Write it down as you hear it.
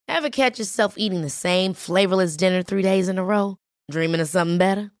Ever catch yourself eating the same flavorless dinner 3 days in a row? Dreaming of something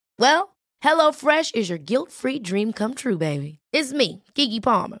better? Well, HelloFresh is your guilt-free dream come true, baby. It's me, Keke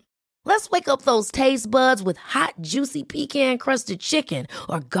Palmer. Let's wake up those taste buds with hot, juicy pecan-crusted chicken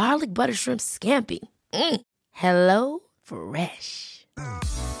or garlic butter shrimp scampi. Hello Fresh.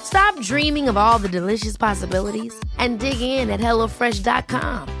 Stop dreaming of all the delicious possibilities and dig in at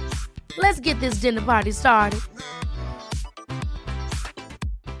HelloFresh.com. Let's get this dinner party started.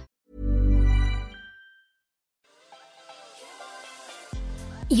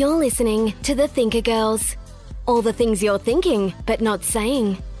 You're listening to The Thinker Girls. All the things you're thinking, but not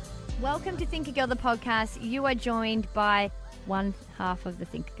saying. Welcome to Thinker Girl, the podcast. You are joined by one half of the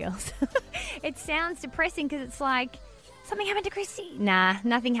Thinker Girls. It sounds depressing because it's like, something happened to Christy. Nah,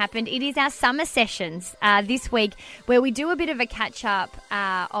 nothing happened. It is our summer sessions this week where we do a bit of a catch-up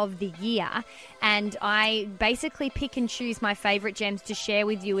of the year, and I basically pick and choose my favourite gems to share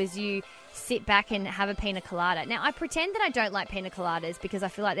with you as you sit back and have a pina colada. Now, I pretend that I don't like pina coladas because I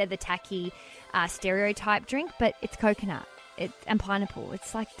feel like they're the tacky stereotype drink, but it's coconut and pineapple.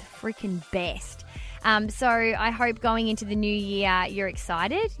 It's like the freaking best. So I hope going into the new year you're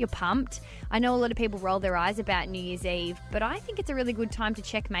excited, you're pumped. I know a lot of people roll their eyes about New Year's Eve, but I think it's a really good time to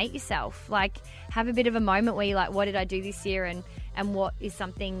checkmate yourself. Like, have a bit of a moment where you're like, what did I do this year and what is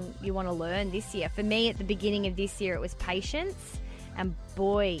something you want to learn this year? For me, at the beginning of this year, it was patience. And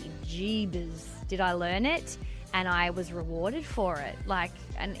boy, jeebus, did I learn it, and I was rewarded for it. Like,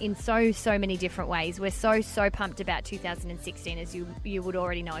 and in so many different ways. We're so pumped about 2016, as you would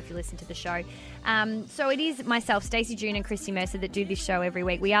already know if you listen to the show. So it is myself, Stacey June, and Christy Mercer that do this show every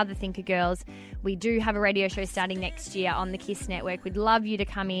week. We are the Thinker Girls. We do have a radio show starting next year on the KISS Network. We'd love you to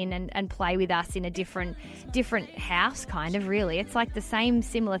come in and play with us in a different house, kind of, really. It's like the same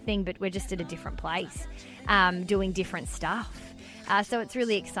similar thing, but we're just at a different place, doing different stuff. So it's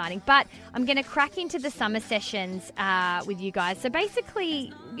really exciting. But I'm going to crack into the summer sessions with you guys. So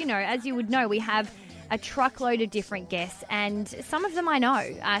basically, you know, as you would know, we have a truckload of different guests, and some of them I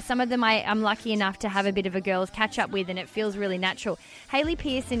know. Some of them I'm lucky enough to have a bit of a girls catch up with, and it feels really natural. Hayley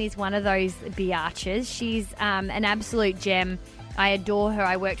Pearson is one of those biatches. She's an absolute gem. I adore her.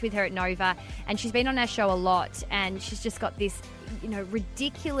 I worked with her at Nova, and she's been on our show a lot, and she's just got this, you know,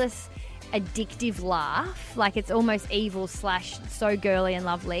 ridiculous addictive laugh, like it's almost evil / so girly and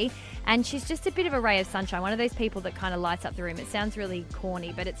lovely, and she's just a bit of a ray of sunshine, one of those people that kind of lights up the room. It sounds really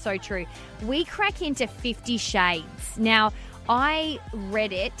corny, but it's so true. We crack into 50 Shades. Now, I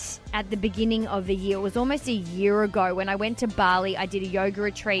read it at the beginning of the year. It was almost a year ago when I went to Bali. I did a yoga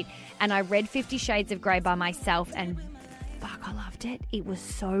retreat and I read 50 Shades of Grey by myself, and fuck, I loved it. It was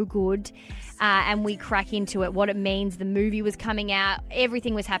so good. And we crack into it, what it means. The movie was coming out.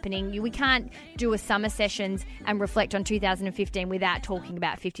 Everything was happening. We can't do a summer sessions and reflect on 2015 without talking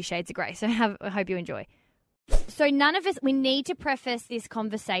about 50 Shades of Grey. So I hope you enjoy. So none of us, we need to preface this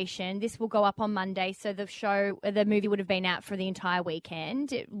conversation. This will go up on Monday. So the movie would have been out for the entire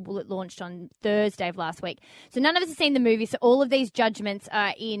weekend. It launched on Thursday of last week. So none of us have seen the movie. So all of these judgments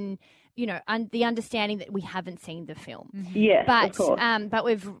are in, you know, the understanding that we haven't seen the film. Yes, but, of course. But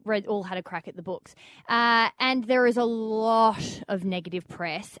we've all had a crack at the books. And there is a lot of negative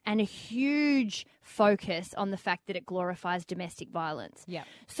press and a huge focus on the fact that it glorifies domestic violence. Yeah.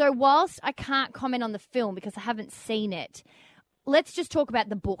 So whilst I can't comment on the film because I haven't seen it, let's just talk about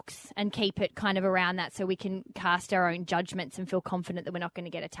the books and keep it kind of around that so we can cast our own judgments and feel confident that we're not going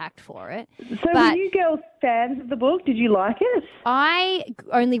to get attacked for it. So were you girls fans of the book? Did you like it? I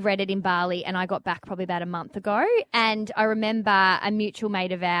only read it in Bali and I got back probably about a month ago. And I remember a mutual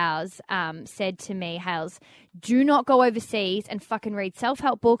mate of ours said to me, Hales, do not go overseas and fucking read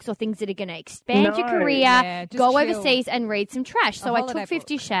self-help books or things that are going to expand your career. Yeah, just go chill. overseas and read some trash. So I took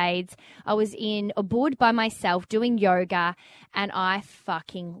 50 Shades. I was in Ubud by myself doing yoga and I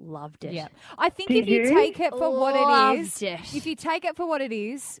fucking loved it. Yeah. I think Did if you you? take it for what it is, Loved it. if you take it for what it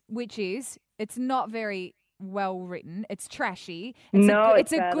is, which is, it's not very well written. It's trashy.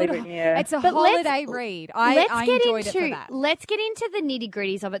 It's badly written, yeah. It's a But holiday read. I enjoyed it for that. Let's get into the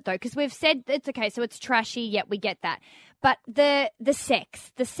nitty-gritties of it, though, because we've said it's okay, so it's trashy, yet we get that. But the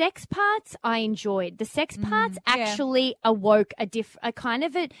sex parts I enjoyed. The sex parts actually awoke a kind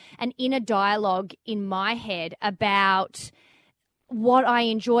of an inner dialogue in my head about what I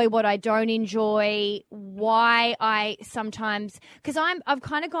enjoy, what I don't enjoy, why I sometimes, because I've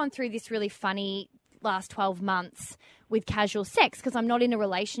kind of gone through this really funny last 12 months with casual sex because I'm not in a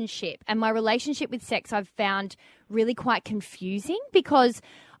relationship, and my relationship with sex I've found really quite confusing because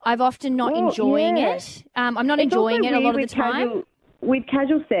I've often not enjoying it. I'm not enjoying it a lot of the time. With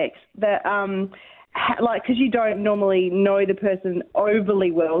casual sex, that because you don't normally know the person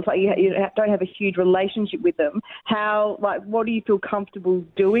overly well, it's like you don't have a huge relationship with them. What do you feel comfortable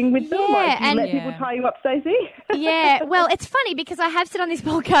doing with them? Yeah, Do you let people tie you up, Stacey? Yeah, well, it's funny because I have said on this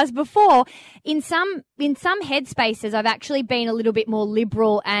podcast before, in some headspaces, I've actually been a little bit more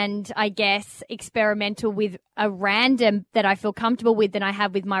liberal and I guess experimental with a random that I feel comfortable with than I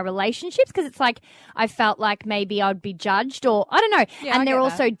have with my relationships, because it's like I felt like maybe I'd be judged, or I don't know. Yeah, and they're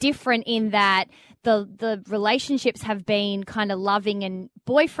also different in that the relationships have been kind of loving and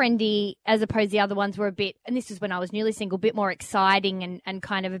boyfriendy, as opposed to the other ones were a bit, and this is when I was newly single, a bit more exciting and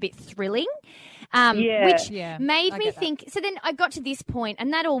kind of a bit thrilling. Which made me think, so then I got to this point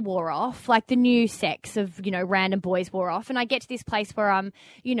and that all wore off, like the new sex of, random boys wore off, and I get to this place where I'm,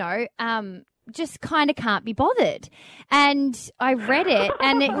 just kind of can't be bothered. And I read it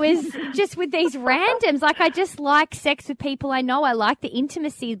and it was just with these randoms. Like, I just like sex with people I know. I like the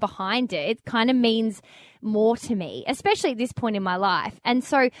intimacy behind it. It kind of means more to me, especially at this point in my life. And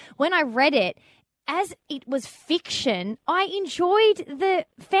so when I read it, as it was fiction, I enjoyed the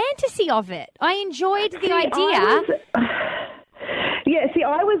fantasy of it. I enjoyed the idea.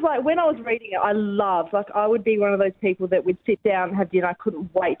 I was like, when I was reading it, I would be one of those people that would sit down and have dinner. I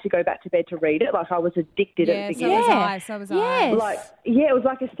couldn't wait to go back to bed to read it. Like, I was addicted at the beginning. So was I. It was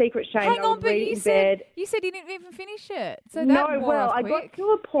like a secret shame. Hang on, but you said you didn't even finish it. So that I got to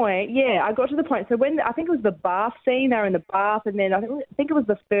a point. Yeah, I got to the point. So when I think it was the bath scene, they were in the bath, and then I think it was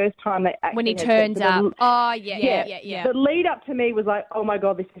the first time they actually when he turns up. The lead up to me was like, oh my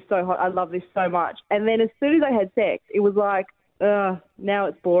God, this is so hot. I love this so much. And then as soon as they had sex, it was like, now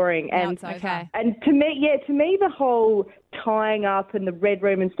it's boring. And to me, the whole tying up and the red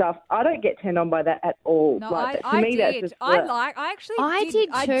room and stuff, I don't get turned on by that at all. No, I did.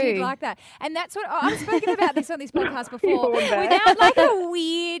 I did like that, and that's what I've spoken about this on this podcast before, without like a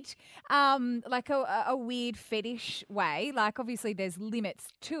weird, a weird fetish way. Like, obviously, there's limits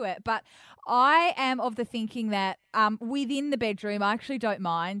to it, but I am of the thinking that within the bedroom, I actually don't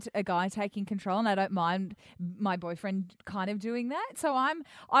mind a guy taking control, and I don't mind my boyfriend kind of doing that. So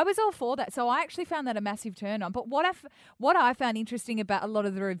I was all for that. So I actually found that a massive turn on. But what I found interesting about a lot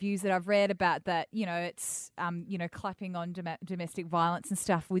of the reviews that I've read about that, it's clapping on domestic violence and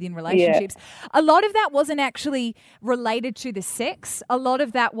stuff within relationships. Yeah. A lot of that wasn't actually related to the sex. A lot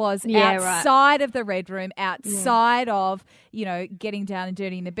of that was outside of the red room, outside of getting down and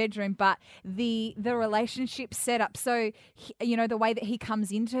dirty in the bedroom, but the relationship setup. So the way that he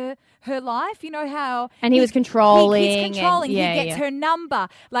comes into her life, how and he was controlling. He's controlling. He gets her number.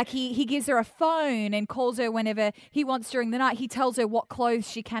 Like, he gives her a phone and calls her whenever he wants during the night. He tells her what clothes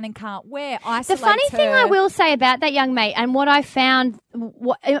she can and can't wear. The funny thing I will say about that young mate, and what I found,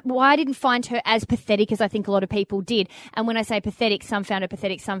 why I didn't find her as pathetic as I think a lot of people did. And when I say pathetic, some found her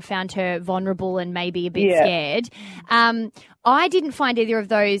pathetic, some found her vulnerable and maybe a bit scared. I didn't find either of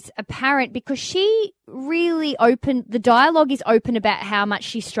those apparent, because she really the dialogue is open about how much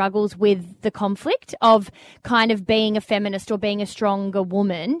she struggles with the conflict of kind of being a feminist or being a stronger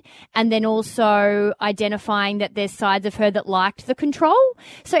woman, and then also identifying that there's sides of her that liked the control.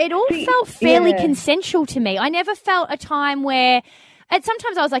 So it all felt fairly consensual to me. I never felt a time where, and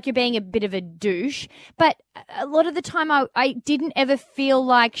sometimes I was like, you're being a bit of a douche, but a lot of the time I didn't ever feel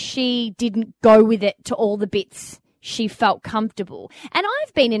like she didn't go with it to all the bits. She felt comfortable. And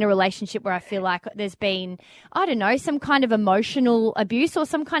I've been in a relationship where I feel like there's been, I don't know, some kind of emotional abuse or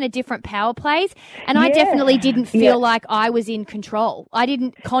some kind of different power plays. And I definitely didn't feel like I was in control. I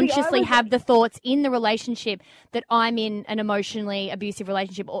didn't consciously have the thoughts in the relationship that I'm in an emotionally abusive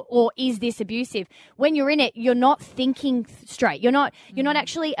relationship, or is this abusive? When you're in it, you're not thinking straight. You're not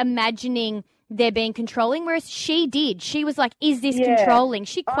actually imagining they're being controlling, whereas she did. She was like, is this controlling?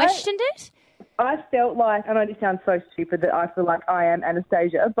 She questioned it. I felt like, I know this sounds so stupid that I feel like I am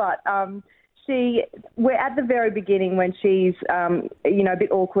Anastasia, but we're at the very beginning when she's, a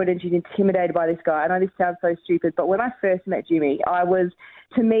bit awkward and she's intimidated by this guy. I know this sounds so stupid, but when I first met Jimmy,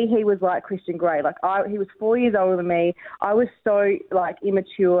 to me, he was like Christian Grey. Like, he was 4 years older than me. I was so,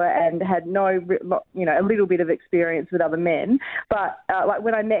 immature and had a little bit of experience with other men. But,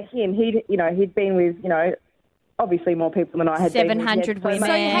 when I met him, he'd been with, obviously more people than I had. 700 women. So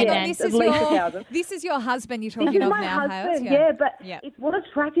hang on, this is your husband you're talking of now, husband, but it's what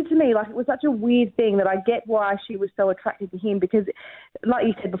attracted to me. Like, it was such a weird thing that I get why she was so attracted to him, because, like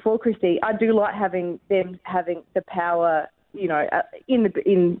you said before, Christy, I do like having the power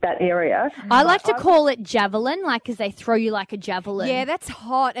in that area. I like to call it javelin, like because they throw you like a javelin. Yeah, that's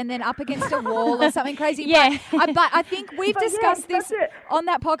hot, and then up against a wall or something crazy. Yeah. But I think we've discussed this on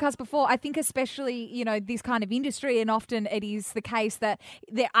that podcast before. I think especially, this kind of industry, and often it is the case that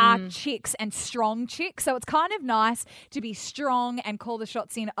there are chicks and strong chicks. So it's kind of nice to be strong and call the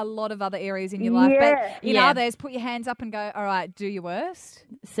shots in a lot of other areas in your life. But in others, put your hands up and go, all right, do your worst.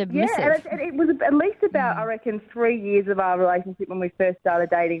 Submissive. Yeah, and it was at least about, I reckon, 3 years of our relationship when we first started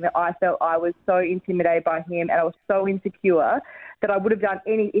dating that I felt I was so intimidated by him and I was so insecure that I would have done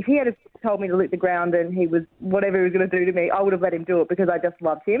if he had told me to lick the ground and he was, whatever he was going to do to me, I would have let him do it because I just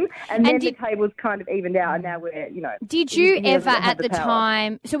loved him. And then the tables kind of evened out and now we're, Did you ever at the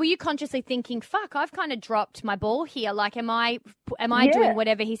time, so were you consciously thinking, fuck, I've kind of dropped my ball here. Like, am I doing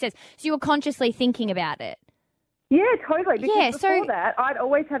whatever he says? So you were consciously thinking about it? Yeah, totally. Because before that, I'd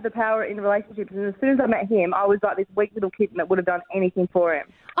always had the power in relationships, and as soon as I met him, I was like this weak little kitten that would have done anything for him.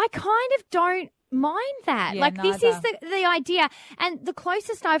 I kind of don't mind that. Yeah, this is the idea. And the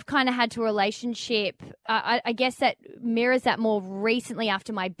closest I've kind of had to a relationship, I guess that mirrors that more recently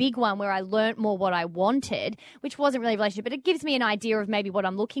after my big one where I learnt more what I wanted, which wasn't really a relationship, but it gives me an idea of maybe what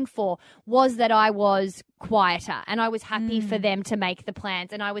I'm looking for, was that I was quieter and I was happy for them to make the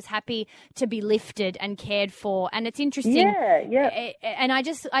plans and I was happy to be lifted and cared for. And it's interesting. Yeah. And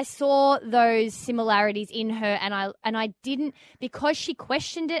I saw those similarities in her and I didn't, because she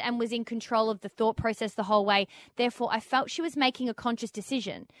questioned it and was in control of the thought process the whole way, therefore I felt she was making a conscious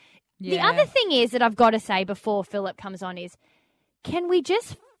decision. Yeah. The other thing is that I've got to say before Philip comes on is, can we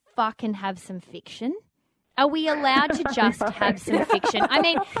just fucking have some fiction? Are we allowed to just have some fiction? I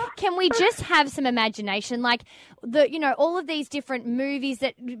mean, can we just have some imagination? Like all of these different movies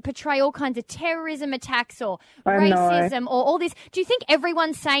that portray all kinds of terrorism attacks or racism or all this. Do you think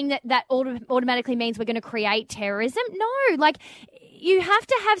everyone's saying that automatically means we're going to create terrorism? No, like you have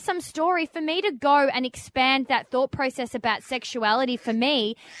to have some story. For me to go and expand that thought process about sexuality, for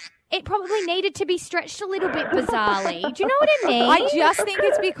me, it probably needed to be stretched a little bit bizarrely. Do you know what I mean? I just think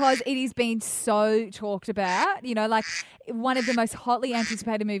it's because it has been so talked about, like one of the most hotly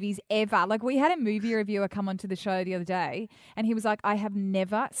anticipated movies ever. Like we had a movie reviewer come onto the show the other day and he was like, I have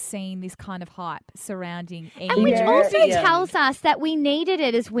never seen this kind of hype surrounding any And which movie. also tells us that we needed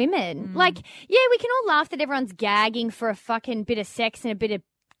it as women. Like, we can all laugh that everyone's gagging for a fucking bit of sex and a bit of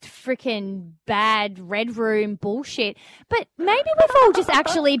freaking bad red room bullshit, but maybe we've all just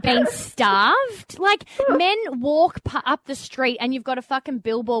actually been starved. Like, men walk up the street and you've got a fucking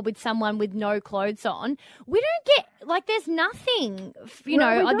billboard with someone with no clothes on. We don't get, like, there's nothing,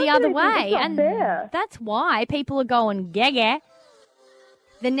 the other way, and that's why people are going gaga.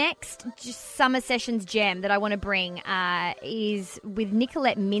 The next Summer Sessions gem that I want to bring is with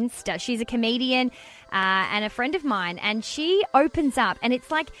Nicolette Minster. She's a comedian and a friend of mine, and she opens up, and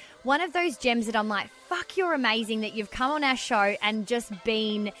it's like one of those gems that I'm like, fuck, you're amazing that you've come on our show and just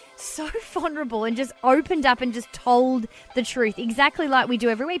been so vulnerable and just opened up and just told the truth, exactly like we do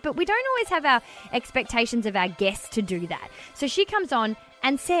every week. But we don't always have our expectations of our guests to do that. So she comes on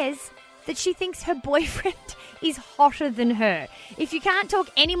and says that she thinks her boyfriend is hotter than her. If you can't talk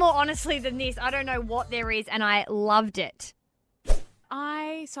any more honestly than this, I don't know what there is, and I loved it.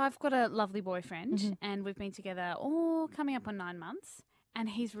 I've got a lovely boyfriend, and we've been together coming up on 9 months, and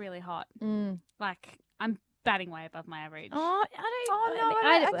he's really hot. Like, I'm batting way above my average. Oh,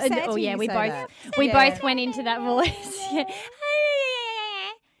 we We both went into that voice. Yeah.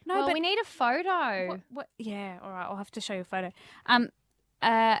 No, but we need a photo. What? Yeah, all right, I'll have to show you a photo.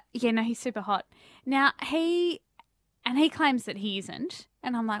 He's super hot. Now, he claims that he isn't,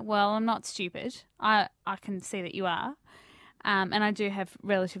 and I'm like, well, I'm not stupid. I can see that you are. And I do have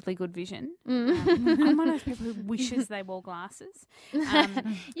relatively good vision. I'm one of those people who wishes they wore glasses. You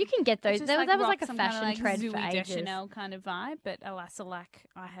can get those. That was like a fashion trend for Zooey ages. Deschanel kind of vibe, but alas, alack,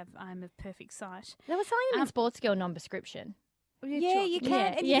 I'm of perfect sight. They were selling them in Sports Girl non-prescription. Yeah, you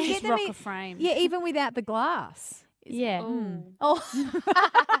can. And you can get them rock a frame. Yeah, even without the glass. Yeah. Oh.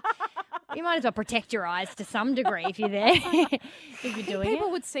 You might as well protect your eyes to some degree if you're there. If you're doing people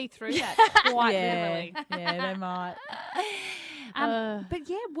it. would see through that quite readily. Yeah, they might. But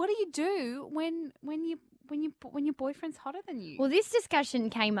yeah, what do you do when your boyfriend's hotter than you? Well, this discussion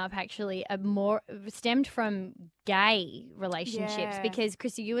came up actually stemmed from gay relationships because,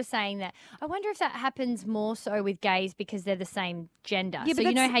 Chrissy, you were saying that I wonder if that happens more so with gays because they're the same gender. Yeah, so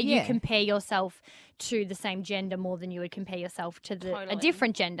you know how you compare yourself to the same gender more than you would compare yourself to a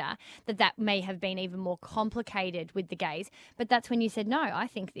different gender, that may have been even more complicated with the gays. But that's when you said, no, I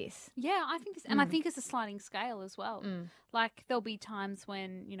think this. Yeah, I think this. And I think it's a sliding scale as well. Like there'll be times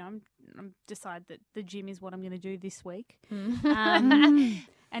when, you know, I'm decide that the gym is what I'm going to do this week.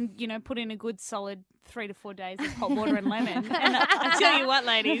 And, you know, put in a good solid 3 to 4 days of hot water and lemon. And I tell you what,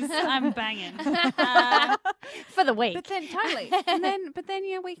 ladies, I'm banging. For the week. But then, totally. But then,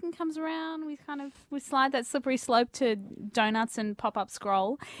 you know, weekend comes around, we slide that slippery slope to donuts and pop-up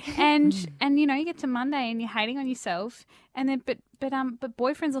scroll. And, you know, you get to Monday and you're hating on yourself. And then, but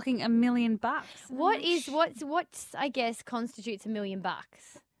boyfriend's looking $1 million. What's I guess constitutes $1 million?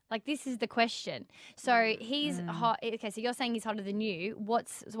 Like, this is the question. So he's hot. Okay, so you're saying he's hotter than you.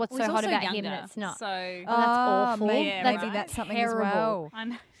 What's so hot about him that's not? So that's awful. Maybe that's something terrible. As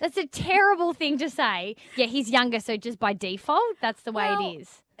well. That's a terrible thing to say. Yeah, he's younger, so just by default, that's the way it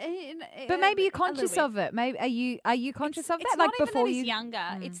is. But maybe you're conscious of it. Maybe are you conscious of that? It's like not before even that he's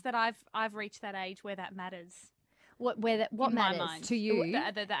younger. It's that I've reached that age where that matters. What matters to you?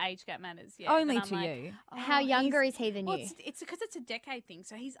 The age gap matters. Yeah, only to you. How younger is he than you? It's because it's a decade thing.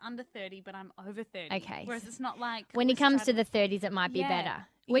 So he's under 30, but I'm over 30. Okay. Whereas it's not like when he comes to the 30s, it might be better.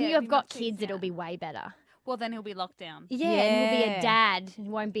 When you have got kids, it'll be way better. Well, then he'll be locked down. Yeah, and he'll be a dad. He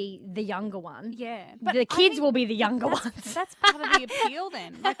won't be the younger one. Yeah, but the kids will be the younger ones. That's part of the appeal.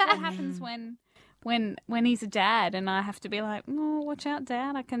 Then, like, what happens when he's a dad and I have to be like, oh, watch out,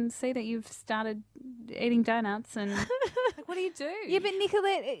 Dad. I can see that you've started eating donuts and like, what do you do? Yeah, but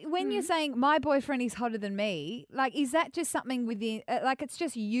Nicolette, when you're saying my boyfriend is hotter than me, like, is that just something within, like, it's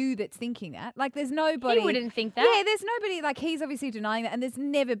just you that's thinking that? Like, there's nobody. He wouldn't think that. Yeah, there's nobody, like, he's obviously denying that, and there's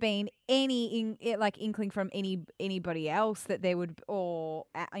never been any, inkling from anybody else that there would, or,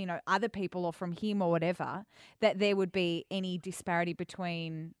 you know, other people or from him or whatever, that there would be any disparity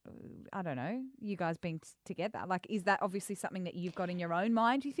between, I don't know, you guys being together. Like, is that obviously something that you've got in your own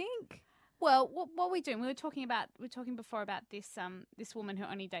mind, do you think? Well, what we're doing, we were talking before about this this woman who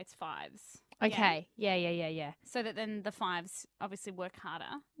only dates fives. Okay. Yeah. So that then the fives obviously work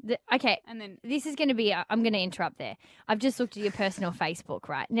harder. Okay. And then this is going to be, I'm going to interrupt there. I've just looked at your personal Facebook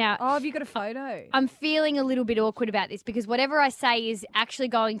right now. Oh, have you got a photo? I'm feeling a little bit awkward about this because whatever I say is actually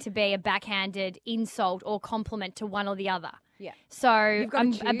going to be a backhanded insult or compliment to one or the other. Yeah. So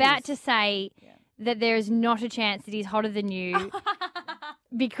I'm about to say that there is not a chance that he's hotter than you.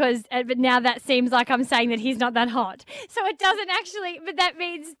 Because, but now that seems like I'm saying that he's not that hot. So it doesn't actually, but that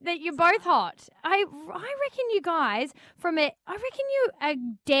means that you're both hot. I reckon you guys, I reckon you are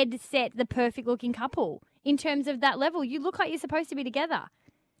dead set the perfect looking couple in terms of that level. You look like you're supposed to be together.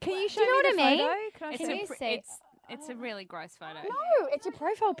 Can you show me what I mean? Can you see? It's a really gross photo. No, it's a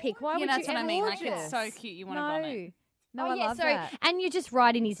profile pic. Why would that's you? What I mean. Like, it's so cute. You want to vomit. No, I love that. And you're just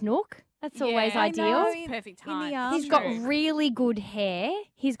right in his nook. That's always ideal. It's perfect time. He's got really good hair.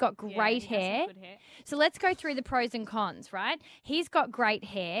 He's got great hair. Good hair. So let's go through the pros and cons, right? He's got great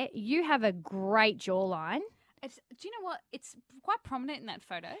hair. You have a great jawline. Do you know what? It's quite prominent in that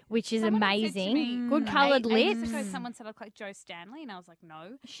photo. Which is someone amazing. Me, good coloured lips. Ages ago, someone said I look like Joe Stanley, and I was like,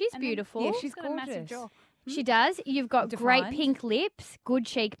 no. She's beautiful. Yeah, she's got a massive jaw. She does. You've got great pink lips, good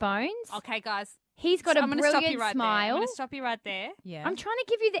cheekbones. Okay, guys. He's got a brilliant smile. I'm going to stop you right there. Yeah. I'm trying to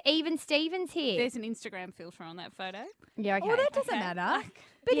give you the even Stevens here. There's an Instagram filter on that photo. Yeah, okay. Oh, that doesn't matter.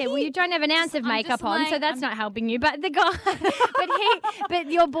 But well, you don't have an ounce of makeup on, so that's not helping you. But the guy,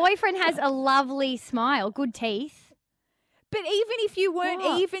 but your boyfriend has a lovely smile, good teeth. But even if you weren't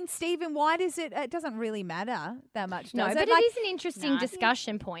even, Stephen, why does it? It doesn't really matter that much, does it? No, but it is an interesting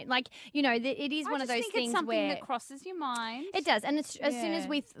discussion point. Like, you know, it is one of those things it's something where that crosses your mind. It does, and as soon as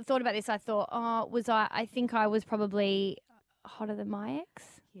we thought about this, I thought, I think I was probably hotter than my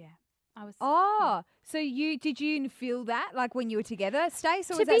ex. Yeah. I was. Oh, so did you feel that like when you were together, Stace,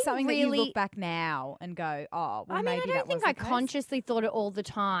 or was that something that you look back now and go, oh, well, maybe that wasn't I don't think I consciously thought it all the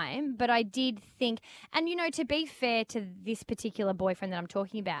time, but I did think, and you know, to be fair to this particular boyfriend that I'm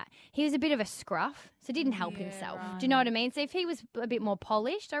talking about, he was a bit of a scruff, so didn't help himself. Right. Do you know what I mean? So if he was a bit more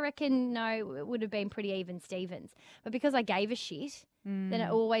polished, I reckon it would have been pretty even Stevens. But because I gave a shit, then it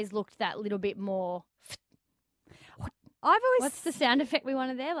always looked that little bit more. What's the sound effect we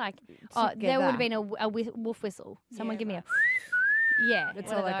wanted there? Like, there would have been a wolf whistle. Someone give me a. Yeah,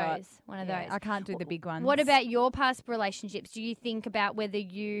 that's all I got. One of those. I can't do the big ones. What about your past relationships? Do you think about whether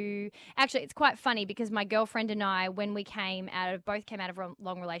you actually? It's quite funny because my girlfriend and I, when we both came out of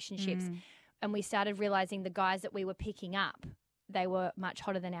long relationships, and we started realizing the guys that we were picking up, they were much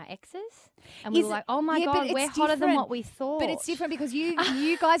hotter than our exes. And we were like, oh, my God, we're hotter than what we thought. But it's different because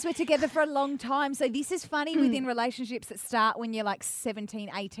you guys were together for a long time. So this is funny within relationships that start when you're like 17,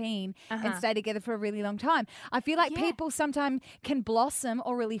 18 and stay together for a really long time. I feel like people sometimes can blossom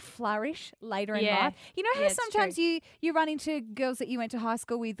or really flourish later in life. You know how sometimes you run into girls that you went to high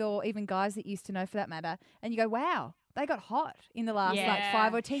school with or even guys that you used to know for that matter and you go, wow, they got hot in the last like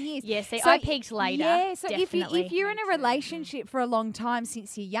 5 or 10 years. Yeah, see, I peaked later. Yeah, so if you're in a relationship for a long time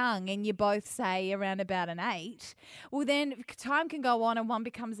since you're young and you both say around about an 8, well then time can go on and one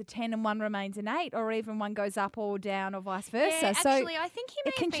becomes a 10 and one remains an 8 or even one goes up or down or vice versa. Yeah, so actually, I think he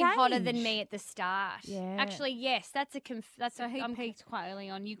may have been hotter than me at the start. Yeah. Actually, yes, so he peaked quite early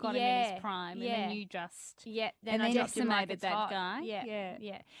on. You got him in his prime and then you just... Yeah, then I decimated that guy.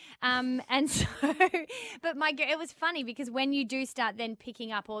 Yeah. And so, but it was funny because when you do start then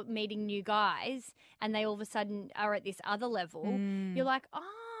picking up or meeting new guys and they all of a sudden are at this other level, you're like,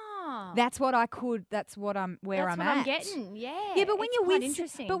 that's what I'm at. That's what I'm getting. Yeah. Yeah, but when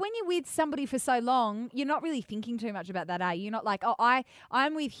you're with somebody for so long, you're not really thinking too much about that, You're not like,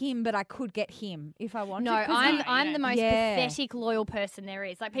 I'm with him, but I could get him if I wanted. No, I'm the most pathetic loyal person there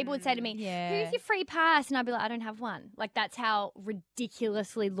is. Like people would say to me, "Who's your free pass?" And I'd be like, "I don't have one." Like that's how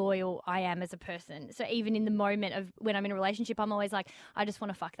ridiculously loyal I am as a person. So even in the moment of when I'm in a relationship, I'm always like, I just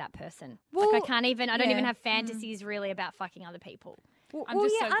want to fuck that person. Well, like I don't even have fantasies really about fucking other people. I'm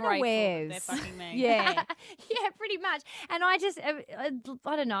just so grateful that they're fucking me. Yeah, pretty much. And I just, I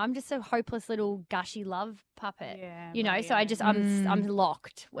don't know, I'm just a hopeless little gushy love puppet. Yeah, so I'm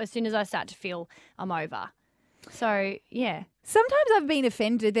locked. As soon as I start to feel I'm over. So, yeah. Sometimes I've been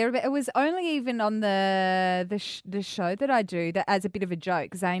offended. It was only even on the show that I do that as a bit of a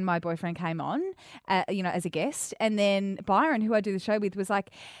joke. Zane, my boyfriend, came on, as a guest, and then Byron, who I do the show with, was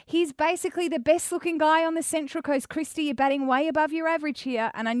like, "He's basically the best looking guy on the Central Coast. Christy, you're batting way above your average here."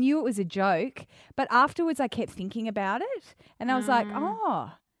 And I knew it was a joke, but afterwards I kept thinking about it, and I was like,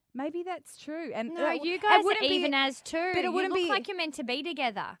 "Oh, maybe that's true." And no, you guys are even as two. But it wouldn't look like you're meant to be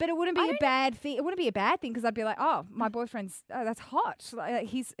together. But it wouldn't be a bad thing. It wouldn't be a bad thing because I'd be like, "Oh, my boyfriend's that's hot. Like,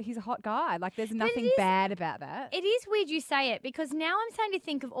 he's a hot guy. Like there's nothing bad about that." It is weird you say it because now I'm starting to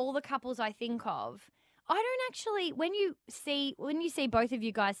think of all the couples I think of. I don't actually when you see both of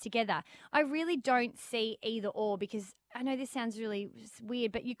you guys together, I really don't see either or because I know this sounds really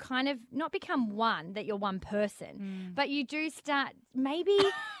weird, but you kind of not become one, that you're one person, but you do start maybe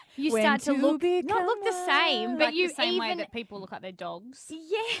you start to look the same, but like you the same even way that people look at their dogs.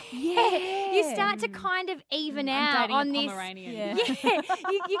 Yeah. You start to kind of even out on this. Yeah.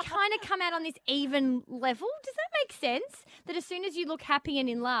 You kind of come out on this even level. Does that make sense? That as soon as you look happy and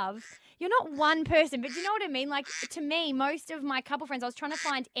in love, you're not one person. But do you know what I mean? Like to me, most of my couple friends, I was trying to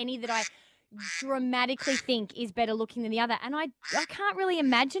find any that I dramatically think is better looking than the other, and I can't really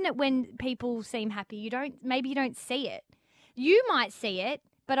imagine it when people seem happy. Maybe you don't see it. You might see it,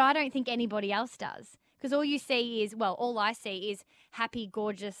 but I don't think anybody else does because all I see is happy,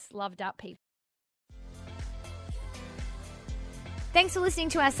 gorgeous, loved up people. Thanks for listening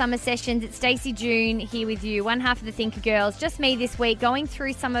to our summer sessions. It's Stacey June here with you, one half of the Thinker Girls. Just me this week, going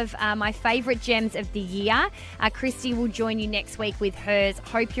through some of my favourite gems of the year. Christy will join you next week with hers.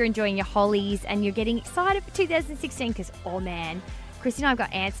 Hope you're enjoying your holies and you're getting excited for 2016 because, oh man, Christy and I have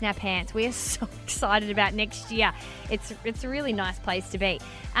got ants in our pants. We are so excited about next year. It's a really nice place to be.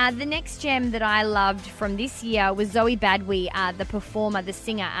 The next gem that I loved from this year was Zoe Badwi, the performer, the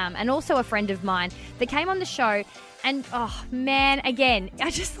singer, and also a friend of mine that came on the show. And, oh, man, again,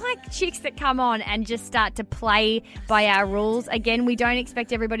 I just like chicks that come on and just start to play by our rules. Again, we don't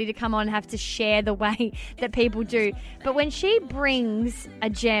expect everybody to come on and have to share the way that people do. But when she brings a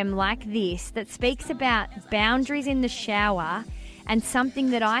gem like this that speaks about boundaries in the shower and something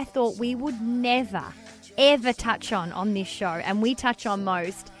that I thought we would never, ever touch on this show, and we touch on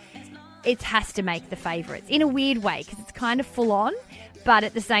most, it has to make the favourites in a weird way because it's kind of full on. But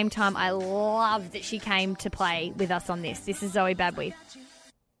at the same time, I love that she came to play with us on this. This is Zoe Badwi.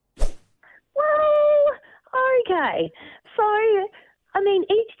 Well, okay. So, I mean,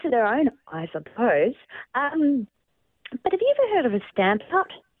 each to their own, I suppose. But have you ever heard of a stamp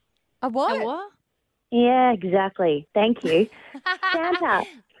out? A what? A what? Yeah, exactly. Thank you. Stamp out.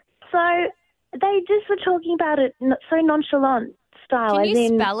 So they just were talking about it so nonchalant style. Can you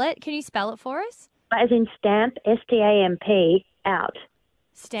spell it? Can you spell it for us? As in stamp, S-T-A-M-P, out.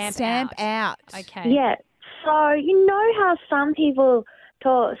 Stamp out. Okay. Yeah. So you know how some people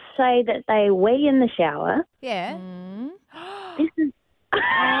say that they wee in the shower? Yeah. This is...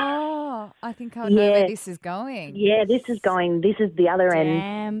 I think I know where this is going. Yeah, this is the other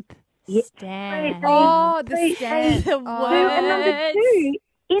end. Stamp. Oh, the stamp. The And number 2,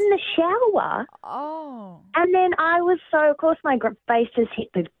 in the shower. Oh. And then I was of course, my face just hit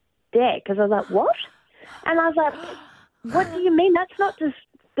the deck because I was like, what? And I was like, what do you mean? That's not just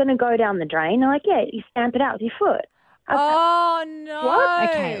going to go down the drain. They're like, yeah, you stamp it out with your foot. Oh, no. What?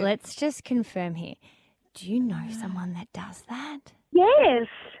 Okay, let's just confirm here. Do you know someone that does that? Yes.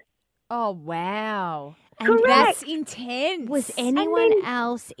 Oh, wow. And Correct. That's intense. was anyone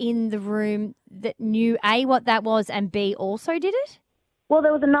else in the room that knew A, what that was, and B, also did it? Well,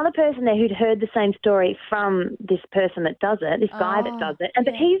 there was another person there who'd heard the same story from this person that does it, this guy that does it.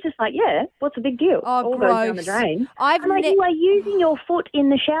 But he's just like, yeah, what's the big deal? Oh, All gross. goes down the drain. I've I'm like, you are using your foot in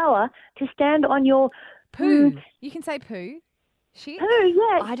the shower to stand on your poo. You can say poo. Shit. poo,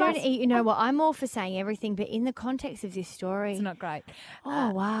 yeah. I don't eat, you know what, I'm all for saying everything, but in the context of this story. It's not great.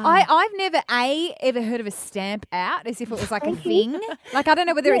 Oh, wow. I've never ever heard of a stamp out as if it was like a thing. Like, I don't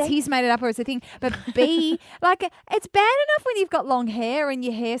know whether it's he's made it up or it's a thing. But B, like, it's bad enough when you've got long hair and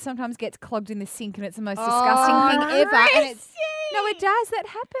your hair sometimes gets clogged in the sink and it's the most disgusting thing ever. And it's, no, it does. That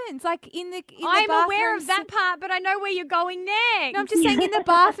happens. Like in the I'm bathroom aware of that part, but I know where you're going next. No, I'm just saying in the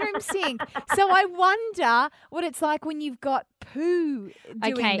bathroom sink. So I wonder what it's like when you've got poo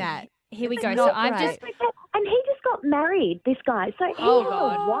doing that. Here we It's go. not So I've great. just. And he just got married, this guy. So he Oh, has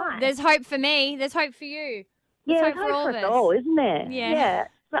God. a wife. There's hope for me. There's hope for you. Yeah, There's there's hope for all hope of for us us. all, isn't there? Yeah.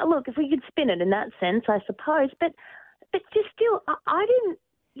 But look, if we could spin it in that sense, I suppose. But just still, I didn't.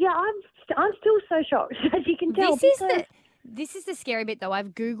 Yeah, I'm still so shocked, as you can tell. This is the scary bit, though. I've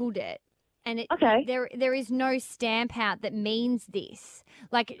Googled it. And Okay. there is no stamp out that means this.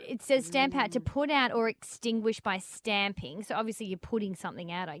 Like, it says stamp out to put out or extinguish by stamping. So obviously you're putting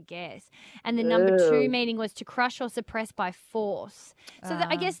something out, I guess. And the number 2 meaning was to crush or suppress by force. So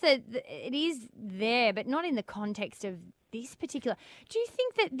I guess that it is there, but not in the context of this particular. Do you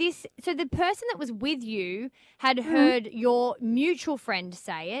think that so the person that was with you had heard your mutual friend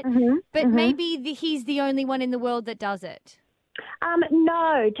say it, but maybe he's the only one in the world that does it?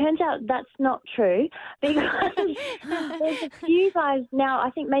 No, turns out that's not true because there's a few guys now. I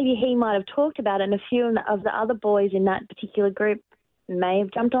think maybe he might have talked about it, and a few of the other boys in that particular group may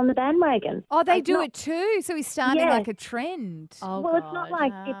have jumped on the bandwagon. Oh, they do it too. So he's starting like a trend. Oh, well, it's not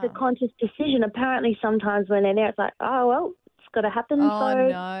like it's a conscious decision. Apparently, sometimes when they're there, it's like, oh well, it's got to happen. Oh, so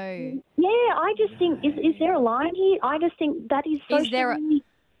no. yeah, I just think is there a line here? I just think that is socially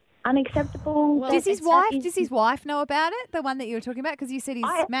unacceptable. Well, Does his wife know about it? The one that you were talking about? Because you said he's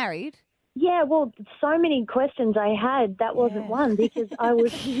married. Yeah, well, so many questions I had, that wasn't one, because I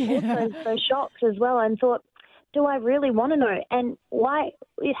was also so shocked as well and thought, do I really want to know? And why?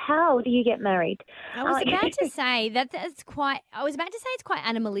 How do you get married? I was about to say it's quite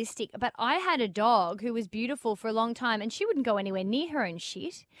animalistic, but I had a dog who was beautiful for a long time and she wouldn't go anywhere near her own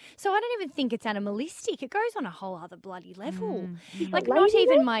shit. So I don't even think it's animalistic. It goes on a whole other bloody level. Like not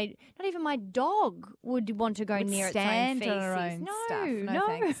even my dog would want to go near its own feces. On her own no, stuff. no.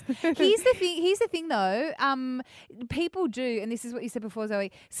 Thanks. Here's the thing though. People do, and this is what you said before,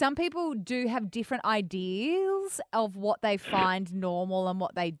 Zoe. Some people do have different ideals of what they find normal and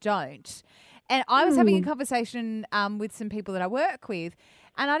what they don't. And I was having a conversation with some people that I work with,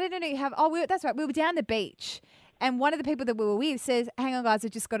 and I didn't know that's right. We were down the beach, and one of the people that we were with says, "Hang on, guys,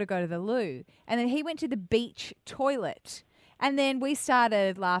 I've just got to go to the loo." And then he went to the beach toilet. And then we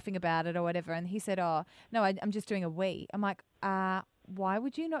started laughing about it or whatever. And he said, "Oh, no, I'm just doing a wee." I'm like, why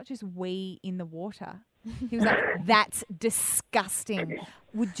would you not just wee in the water? He was like, "That's disgusting.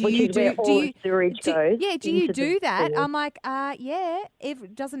 Do you do that?" I'm like, yeah.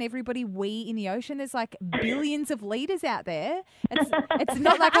 Doesn't everybody wee in the ocean? There's like billions of litres out there. It's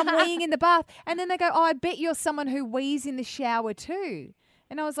not like I'm weeing in the bath. And then they go, "Oh, I bet you're someone who wees in the shower too."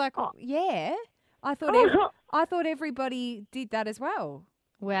 And I was like, yeah. I thought everybody did that as well.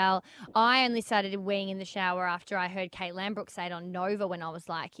 Well, I only started weeing in the shower after I heard Kate Lambrook say it on Nova when I was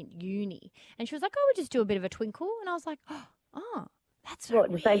like in uni. And she was like, "Oh, we'll just do a bit of a twinkle." And I was like, oh, that's so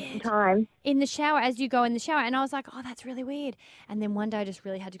weird. To save some time. In the shower, as you go in the shower. And I was like, oh, that's really weird. And then one day I just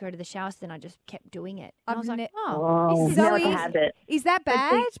really had to go to the shower, so then I just kept doing it. And I was like, this is now so it's a easy. habit. Is that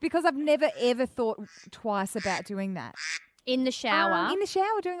bad? Because I've never, ever thought twice about doing that. In the shower? In the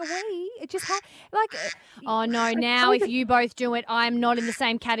shower doing a wee. It just oh, no. Now if you both do it, I'm not in the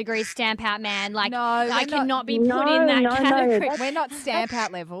same category as Stamp Out Man. Like, no, I cannot be put in that category. No, we're not Stamp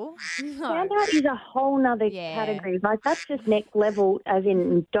Out level. Stamp Out is a whole nother category. Like, that's just next level, as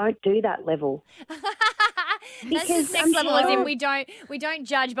in don't do that level. That's just next level, as in we don't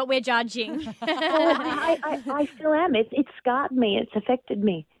judge, but we're judging. I still am. It's scarred me. It's affected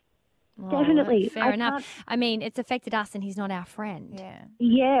me. Definitely. Fair enough. I mean, it's affected us and he's not our friend. Yeah.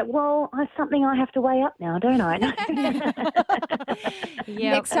 Yeah, well, that's something I have to weigh up now, don't I?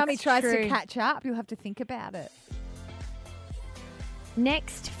 Next time he tries true. to catch up, you'll have to think about it.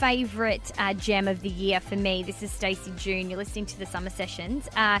 Next favourite gem of the year for me, this is Stacey June, you're listening to the Summer Sessions,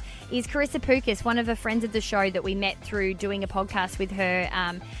 is Carissa Poukas, one of the friends of the show that we met through doing a podcast with her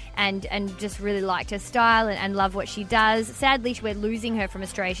and just really liked her style and love what she does. Sadly, we're losing her from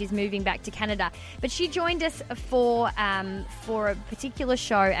Australia. She's moving back to Canada. But she joined us for a particular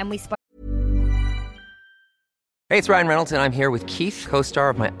show and we spoke. Hey, it's Ryan Reynolds, and I'm here with Keith, co-star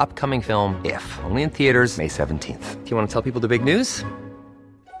of my upcoming film, If, only in theaters May 17th. Do you want to tell people the big news?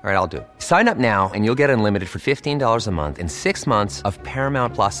 All right, I'll do it. Sign up now and you'll get unlimited for $15 a month and 6 months of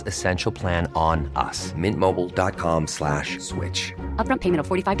Paramount Plus Essential Plan on us. MintMobile.com/switch. Upfront payment of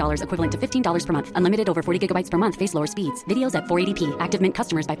 $45 equivalent to $15 per month. Unlimited over 40 gigabytes per month. Face lower speeds. Videos at 480p. Active Mint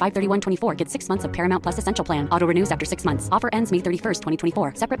customers by 531.24 get 6 months of Paramount Plus Essential Plan. Auto renews after 6 months. Offer ends May 31st,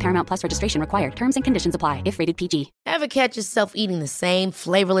 2024. Separate Paramount Plus registration required. Terms and conditions apply if rated PG. Ever catch yourself eating the same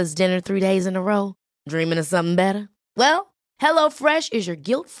flavorless dinner 3 days in a row? Dreaming of something better? Well, HelloFresh is your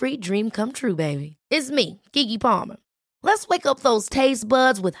guilt-free dream come true, baby. It's me, Keke Palmer. Let's wake up those taste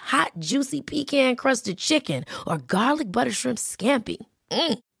buds with hot, juicy pecan-crusted chicken or garlic butter shrimp scampi.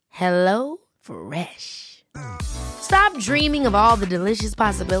 Hello Fresh. Stop dreaming of all the delicious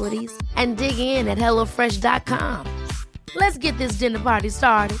possibilities and dig in at HelloFresh.com. Let's get this dinner party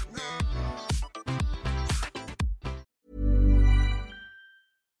started.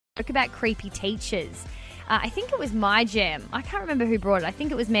 Talk about creepy teachers. I think it was my gem. I can't remember who brought it. I think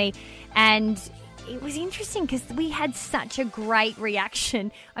it was me. And it was interesting because we had such a great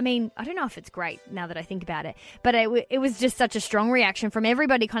reaction. I mean, I don't know if it's great now that I think about it, but it was just such a strong reaction from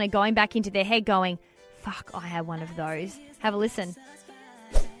everybody kind of going back into their head going, fuck, I had one of those. Have a listen.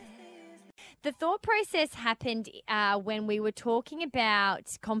 The thought process happened when we were talking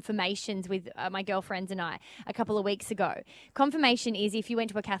about confirmations with my girlfriends and I a couple of weeks ago. Confirmation is if you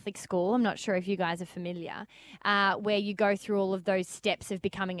went to a Catholic school, I'm not sure if you guys are familiar, where you go through all of those steps of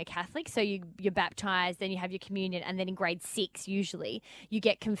becoming a Catholic. So you're baptised, then you have your communion, and then in grade 6 usually you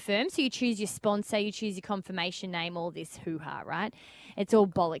get confirmed. So you choose your sponsor, you choose your confirmation name, all this hoo-ha, right? It's all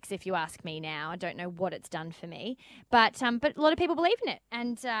bollocks if you ask me now. I don't know what it's done for me. But a lot of people believe in it,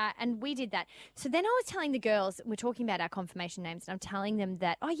 and we did that. So then I was telling the girls, we're talking about our confirmation names, and I'm telling them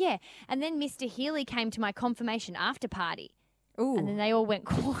that, oh, yeah, and then Mr. Healy came to my confirmation after party. Ooh. And then they all went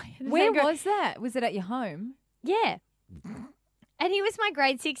quiet. Where was that? Was it at your home? Yeah. And he was my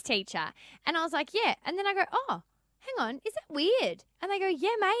grade 6 teacher. And I was like, yeah. And then I go, oh, hang on, is that weird? And they go,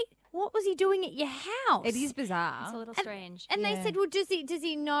 yeah, mate. What was he doing at your house? It is bizarre. It's a little strange. And they said, well, does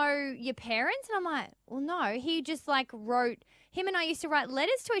he know your parents? And I'm like, well, no. He just wrote, him and I used to write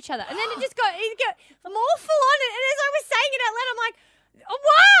letters to each other. And then it got more full on. And as I was saying it out loud, I'm like, oh,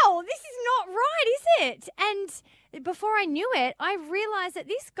 wow, this is not right, is it? And before I knew it, I realised that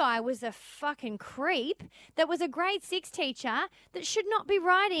this guy was a fucking creep that was a grade 6 teacher that should not be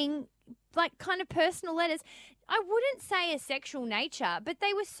writing kind of personal letters. I wouldn't say a sexual nature, but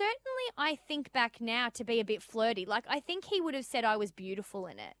they were certainly, I think back now, to be a bit flirty. I think he would have said I was beautiful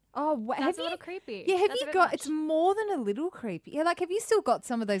in it. Oh, that's a little creepy. Yeah, That's have you got? It's more than a little creepy. Yeah, have you still got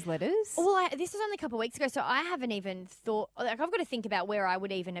some of those letters? Well, this was only a couple of weeks ago, so I haven't even thought. I've got to think about where I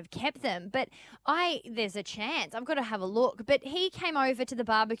would even have kept them. But there's a chance. I've got to have a look. But he came over to the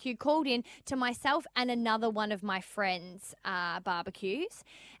barbecue, called in to myself and another one of my friends' barbecues.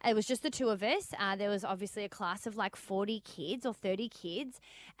 It was just the two of us. There was obviously a class of 40 kids or 30 kids,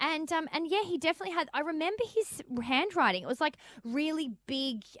 and yeah, he definitely had. I remember his handwriting. It was really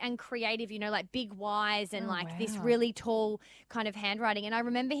big and creative, big Y's and this really tall kind of handwriting. And I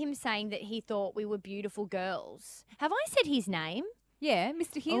remember him saying that he thought we were beautiful girls. Have I said his name? Yeah,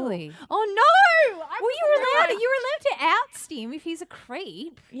 Mr. Healy. Oh no! You're allowed to oust him if he's a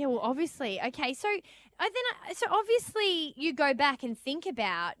creep. Yeah, well, obviously. Okay, so obviously you go back and think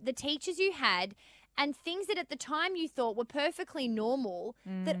about the teachers you had and things that at the time you thought were perfectly normal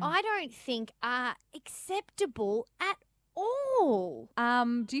that I don't think are acceptable at all.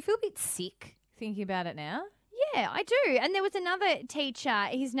 Do you feel a bit sick thinking about it now? Yeah, I do. And there was another teacher.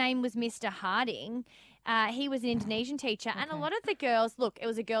 His name was Mr. Harding. He was an Indonesian teacher. And a lot of the girls, look, it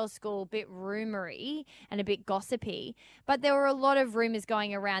was a girls' school, a bit rumory and a bit gossipy. But there were a lot of rumours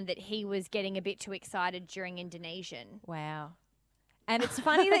going around that he was getting a bit too excited during Indonesian. Wow. And it's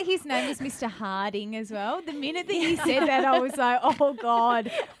funny that his name was Mr. Harding as well. The minute that you said that, I was like, oh, God,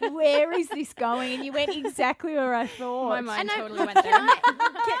 where is this going? And you went exactly where I thought. My mind totally went there.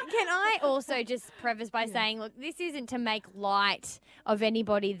 Can I also just preface by saying, look, this isn't to make light of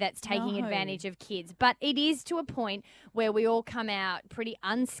anybody that's taking advantage of kids, but it is to a point where we all come out pretty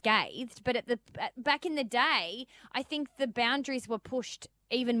unscathed. But back in the day, I think the boundaries were pushed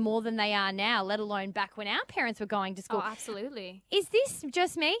even more than they are now, let alone back when our parents were going to school. Oh, absolutely. Is this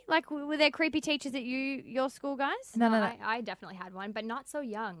just me? Like, were there creepy teachers at your school, guys? No. I definitely had one, but not so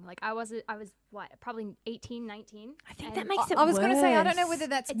young. Like, I was what, probably 18, 19. I think that makes it I was worse. going to say, I don't know whether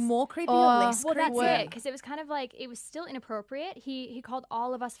that's more creepy or less creepy. Well, that's it, because it was kind of like, it was still inappropriate. He called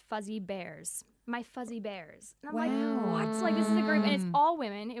all of us fuzzy bears. My fuzzy bears. And I'm like, what? Like, this is a group, and it's all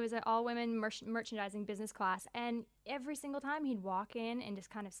women. It was an all-women merchandising business class, and every single time he'd walk in and just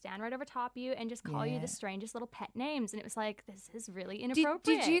kind of stand right over top you and just call you the strangest little pet names, and it was like, this is really inappropriate.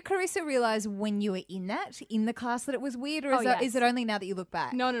 Did you, Carissa, realise when you were in the class that it was weird, or is it only now that you look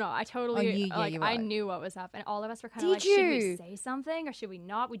back? No. I totally, I knew what was up, and all of us were kind of like, should we say something or should we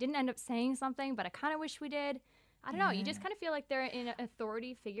not? We didn't end up saying something, but I kind of wish we did. I don't know. You just kind of feel like they're in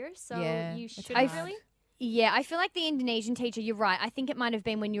authority figures, so you shouldn't really. Yeah, I feel like the Indonesian teacher, you're right. I think it might have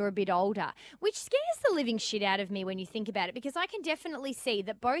been when you were a bit older, which scares the living shit out of me when you think about it, because I can definitely see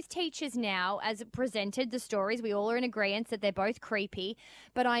that both teachers now, as presented the stories, we all are in agreement that they're both creepy,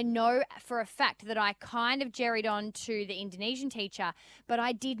 but I know for a fact that I kind of jerried on to the Indonesian teacher, but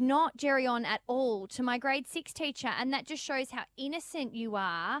I did not jerry on at all to my grade 6 teacher, and that just shows how innocent you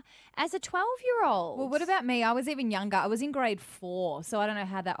are as a 12-year-old. Well, what about me? I was even younger. I was in grade 4, so I don't know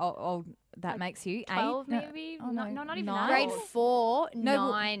how that old that makes you 12 maybe? No, not even 9. Grade 4,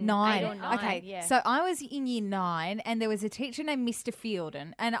 9. 9. 8 or 9. Okay, yeah. So I was in year 9 and there was a teacher named Mr.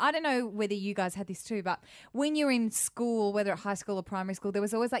 Fielden, and I don't know whether you guys had this too, but when you're in school, whether at high school or primary school, there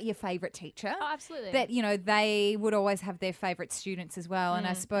was always like your favourite teacher. Oh, absolutely. That, you know, they would always have their favourite students as well. And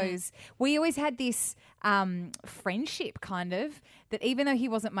I suppose we always had this friendship kind of, that even though he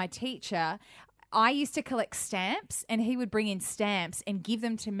wasn't my teacher, I used to collect stamps, and he would bring in stamps and give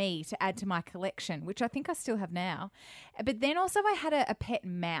them to me to add to my collection, which I think I still have now. But then also I had a pet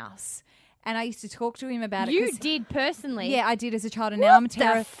mouse, and I used to talk to him about it. You did personally? Yeah, I did as a child, and now I'm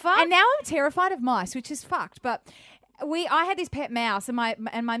fuck? And now I'm terrified of mice, which is fucked. But I had this pet mouse, and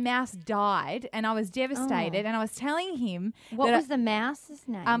my mouse died, and I was devastated. And I was telling him what was the mouse's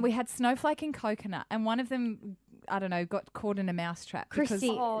name? We had Snowflake and Coconut, and one of them, I don't know, got caught in a mousetrap.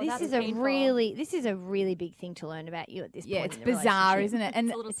 Chrissy, this is a really big thing to learn about you at this point. Yeah, it's bizarre, isn't it? And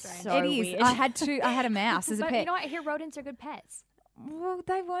it's a little strange. So it is. weird. I had a mouse as a But pet. you know what? I hear rodents are good pets. Well,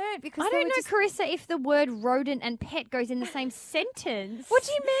 they weren't, because I they don't were know, just... Carissa, if the word rodent and pet goes in the same sentence. What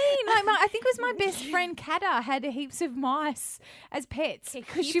do you mean? Like I think it was my best friend Kata had heaps of mice as pets,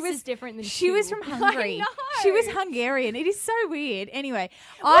 because she was different than she was from Hungary. I know. She was Hungarian. It is so weird. Anyway,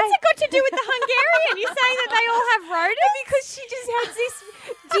 what's it got to do with the Hungarian? You're saying that they all have rodents? Because she just has this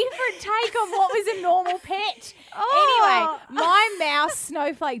different take on what was a normal pet. Oh. Anyway, my mouse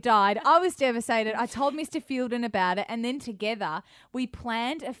Snowflake died. I was devastated. I told Mr. Fielden about it, and then together we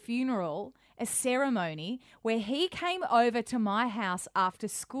planned a funeral, a ceremony where he came over to my house after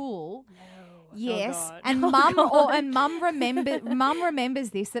school. Yes, and Mum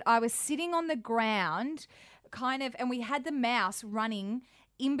remembers this, that I was sitting on the ground, kind of, and we had the mouse running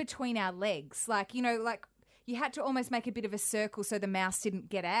in between our legs, like, you know, like you had to almost make a bit of a circle so the mouse didn't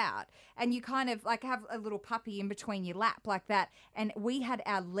get out, and you kind of like have a little puppy in between your lap like that, and we had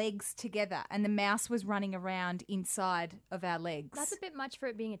our legs together, and the mouse was running around inside of our legs. That's a bit much for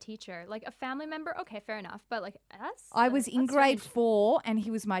it being a teacher. Like a family member, okay, fair enough, but like us? I was in grade 4 and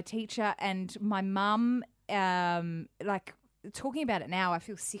he was my teacher, and my mum, like, talking about it now, I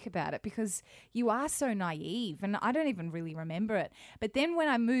feel sick about it, because you are so naive, and I don't even really remember it. But then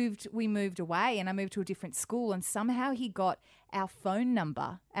when we moved away, and I moved to a different school, and somehow he got our phone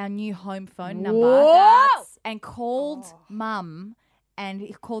number, our new home phone number, and called Mum, and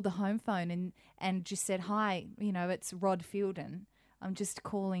he called the home phone and just said, "Hi, you know, it's Rod Fielden. I'm just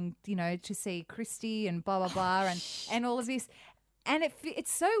calling, you know, to see Christy and blah, blah, blah," and all of this. And it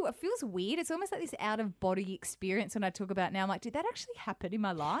feels weird. It's almost like this out-of-body experience when I talk about it now. I'm like, did that actually happen in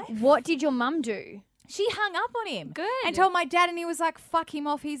my life? What did your mum do? She hung up on him. Good. And told my dad, and he was like, fuck him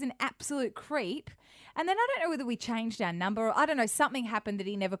off. He's an absolute creep. And then I don't know whether we changed our number, or I don't know, something happened that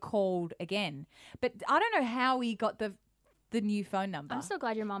he never called again. But I don't know how he got the new phone number. I'm so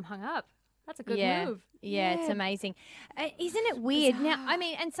glad your mom hung up. That's a good move. Yeah, it's amazing. Isn't it weird? Bizarre. Now, I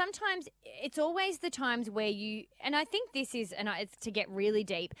mean, and sometimes it's always the times where you, and I think this is, and it's to get really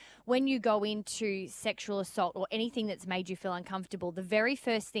deep, when you go into sexual assault or anything that's made you feel uncomfortable, the very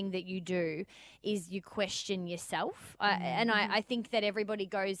first thing that you do is you question yourself. And I think that everybody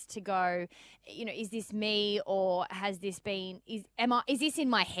goes to go, you know, is this me or has this been, is this in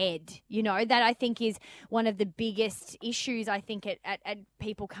my head? You know, that I think is one of the biggest issues, I think, at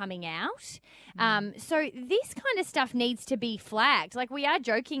people coming out. So this kind of stuff needs to be flagged. Like, we are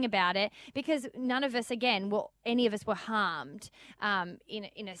joking about it because none of us, again, any of us were harmed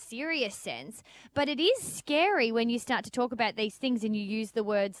in a serious sense. But it is scary when you start to talk about these things and you use the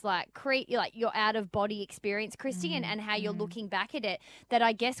words like your out of body experience, Christy, and how you're looking back at it, that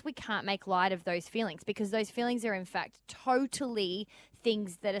I guess we can't make light of those feelings because those feelings are in fact totally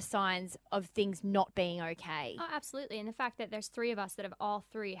things that are signs of things not being okay. Oh, absolutely. And the fact that there's three of us that have all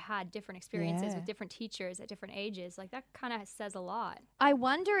three had different experiences with different teachers at different ages, like that kind of says a lot. I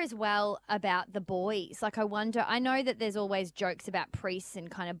wonder as well about the boys. Like, I know that there's always jokes about priests and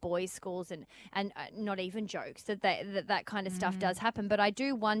kind of boys' schools and not even jokes that kind of stuff does happen. But I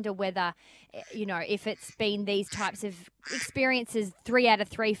do wonder whether, you know, if it's been these types of experiences 3 out of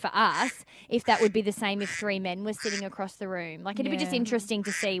 3 for us, if that would be the same if 3 men were sitting across the room. Like, it'd be just interesting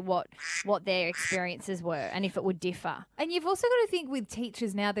to see what their experiences were and if it would differ. And you've also got to think with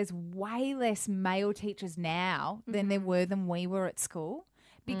teachers now, there's way less male teachers now than there were when we were at school.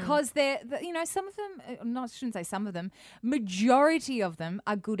 Because you know, some of them, I shouldn't say some of them, majority of them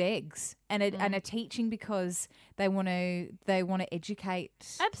are good eggs and are teaching because they want to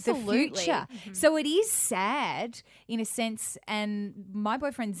educate the future. So it is sad in a sense. And my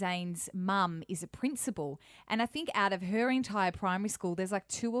boyfriend Zane's mum is a principal, and I think out of her entire primary school, there's like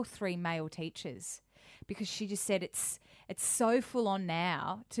 2 or 3 male teachers. Because she just said it's so full on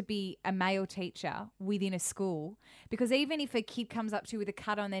now to be a male teacher within a school, because even if a kid comes up to you with a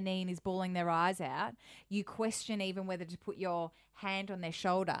cut on their knee and is bawling their eyes out, you question even whether to put your hand on their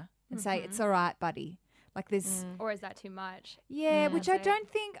shoulder and say, it's all right, buddy. Like there's or is that too much? Yeah, which I don't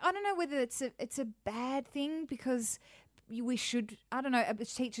know whether it's a bad thing, because we should, I don't know,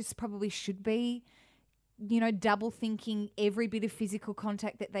 teachers probably should be, you know, double thinking every bit of physical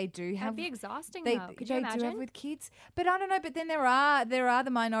contact that they do have. That'd be exhausting, though. Could you imagine? Do have with kids. But I don't know. But then there are the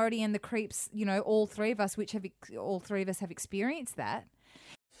minority and the creeps. You know, all three of us have experienced that.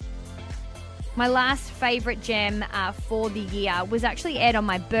 My last favourite gem for the year was actually aired on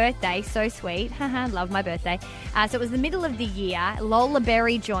my birthday. So sweet. Love my birthday. So it was the middle of the year. Lola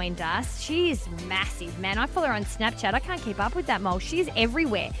Berry joined us. She is massive, man. I follow her on Snapchat. I can't keep up with that mole. She is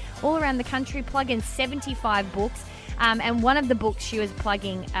everywhere, all around the country, plugging 75 books. And one of the books she was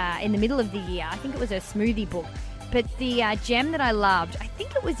plugging in the middle of the year, I think it was her smoothie book. But the gem that I loved, I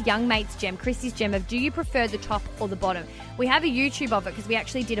think it was Young Mate's gem, Christy's gem of do you prefer the top or the bottom? We have a YouTube of it because we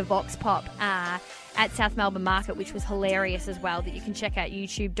actually did a Vox Pop at South Melbourne Market, which was hilarious as well, that you can check out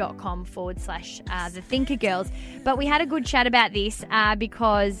youtube.com/The Thinker Girls. But we had a good chat about this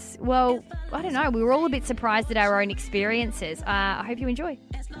because, well, I don't know, we were all a bit surprised at our own experiences. I hope you enjoy.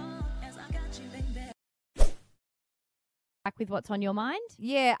 Back with what's on your mind?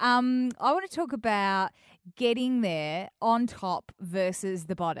 Yeah, I want to talk about getting there on top versus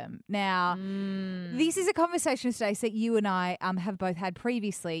the bottom. Now, this is a conversation, Stacey, that you and I have both had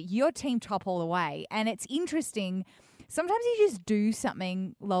previously. You're team top all the way, and it's interesting. Sometimes you just do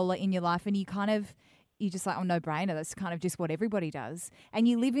something, Lola, in your life, and you're just like, oh, no-brainer. That's kind of just what everybody does. And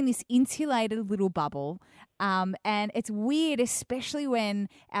you live in this insulated little bubble. And it's weird, especially when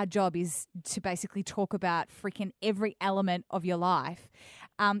our job is to basically talk about freaking every element of your life.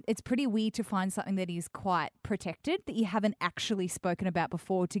 It's pretty weird to find something that is quite protected, that you haven't actually spoken about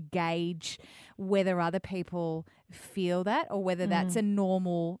before, to gauge whether other people feel that or whether that's a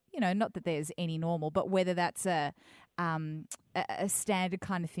normal, you know, not that there's any normal, but whether that's a standard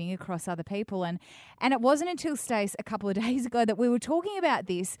kind of thing across other people. And it wasn't until, Stace, a couple of days ago that we were talking about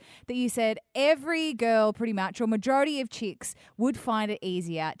this, that you said every girl pretty much, or majority of chicks, would find it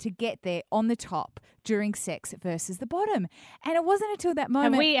easier to get there on the top during sex versus the bottom. And it wasn't until that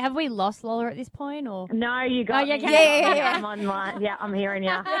moment. Have we lost Lola at this point? Or no, you got me. Yeah. I'm online. Yeah, I'm hearing you.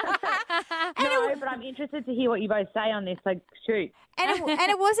 No, but I'm interested to hear what you both say on this. So shoot. And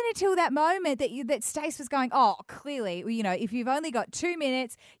it wasn't until that moment that Stace was going, oh, clearly, if you've only got 2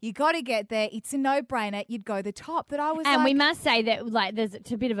 minutes, you got to get there. It's a no-brainer. You'd go the top. That I was and we must say that, there's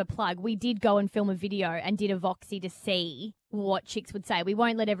a bit of a plug. We did go and film a video and did a Voxy to see what chicks would say. We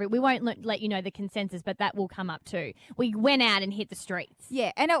won't let let you know the consensus, but that will come up too. We went out and hit the streets.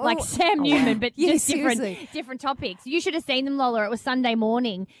 Yeah, and Sam Newman, but yeah, just different topics. You should have seen them, Lola. It was Sunday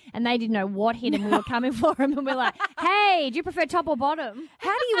morning, and they didn't know what hit them. We were coming for them, and we're like, "Hey, do you prefer top or bottom?"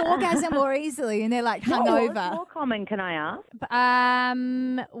 How do you orgasm more easily? And they're like hungover. What's more common? Can I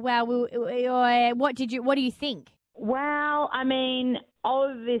ask? Well, what do you think? Well,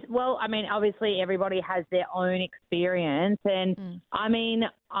 obviously everybody has their own experience. And,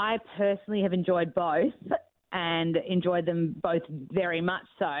 I personally have enjoyed both and enjoyed them both very much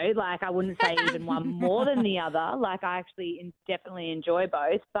so. Like, I wouldn't say even one more than the other. Like, I actually definitely enjoy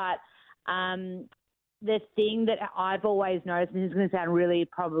both. But the thing that I've always noticed, and this is going to sound really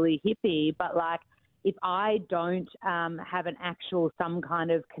probably hippie, but, like, if I don't have some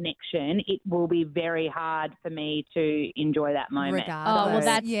kind of connection, it will be very hard for me to enjoy that moment. Regardless.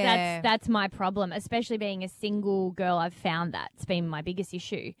 Oh, well, that's my problem, especially being a single girl. I've found that's been my biggest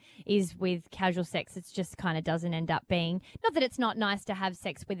issue is with casual sex. It just kind of doesn't end up being, not that it's not nice to have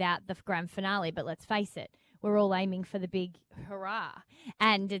sex without the grand finale, but let's face it, we're all aiming for the big hurrah.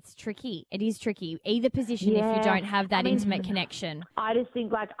 And it's tricky. It is tricky. Either position if you don't have that intimate connection. I just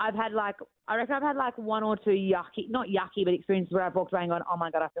think I've had one or two not yucky, but experiences where I've walked away and gone, oh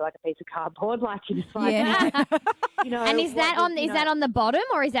my God, I feel like a piece of cardboard. Like, it's like, And is that on the bottom,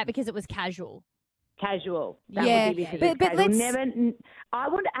 or is that because it was casual? Casual. That would be because it's casual. I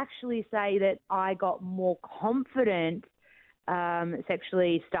would actually say that I got more confident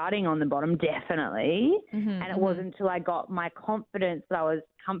sexually starting on the bottom, definitely. And it wasn't until I got my confidence that I was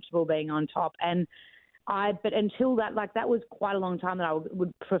comfortable being on top. But until that, that was quite a long time that I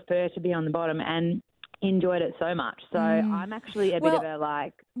would prefer to be on the bottom and enjoyed it so much. So I'm actually a bit of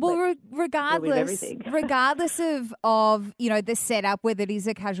a regardless of the setup, whether it is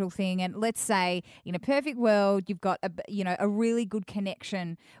a casual thing, and let's say in a perfect world you've got a really good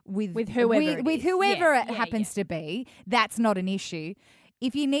connection with whoever it happens to be, that's not an issue.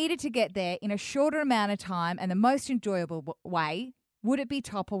 If you needed to get there in a shorter amount of time and the most enjoyable way, would it be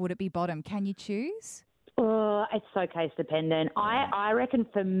top or would it be bottom? Can you choose? It's so case dependent. I reckon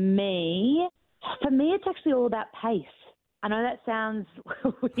for me, it's actually all about pace. I know that sounds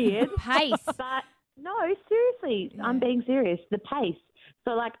weird. Pace. But no, seriously, I'm being serious. The pace.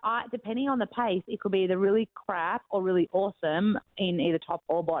 So, depending on the pace, it could be either really crap or really awesome in either top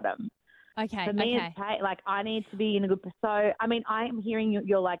or bottom. Okay. For me, it's I need to be in a good. So, I'm hearing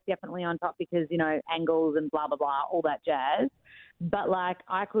you're definitely on top because angles and blah blah blah, all that jazz. But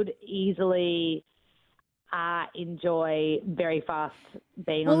I could easily enjoy very fast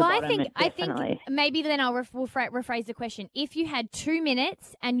being on the bottom. I think maybe then we'll rephrase the question. If you had 2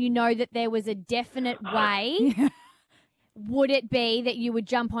 minutes and you know that there was a definite way, would it be that you would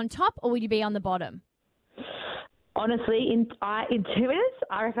jump on top or would you be on the bottom? Honestly, in 2 minutes,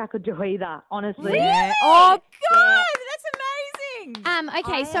 I reckon I could do either. Honestly. Really? Oh God, that's amazing.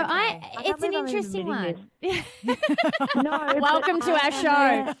 Okay, it's an interesting one. No. Welcome to our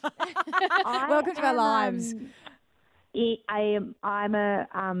show. Welcome to our lives. I'm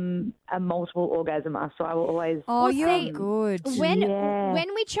a multiple orgasmer, so I will always. Oh, you're good.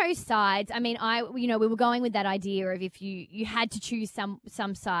 When we chose sides, we were going with that idea of if you had to choose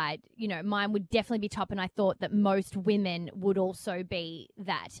some side, mine would definitely be top, and I thought that most women would also be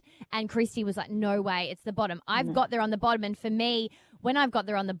that. And Christy was like, no way, it's the bottom. I've got there on the bottom, and for me, when I've got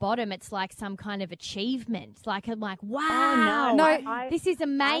there on the bottom, it's like some kind of achievement. I'm like, wow, this is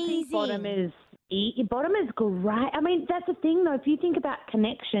amazing. Bottom is great. That's the thing, though. If you think about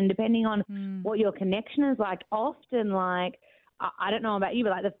connection, depending on what your connection is often, I don't know about you,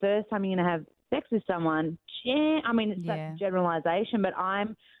 but the first time you're going to have sex with someone, it's such a generalization, but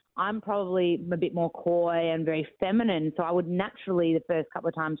I'm probably a bit more coy and very feminine, so I would naturally the first couple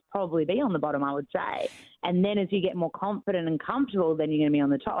of times probably be on the bottom, I would say. And then as you get more confident and comfortable, then you're going to be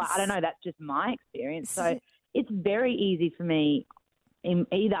on the top. I don't know. That's just my experience. So it's very easy for me in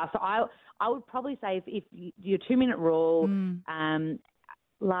either. So I would probably say if your 2 minute rule, and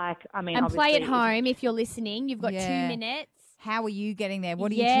play at home if you're listening, you've got 2 minutes. How are you getting there?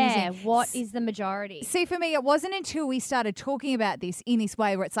 What are you choosing? What is the majority? See, for me, it wasn't until we started talking about this in this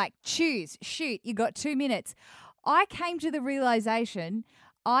way where it's like, choose, shoot, you got 2 minutes. I came to the realization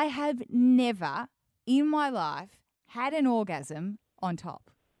I have never in my life had an orgasm on top.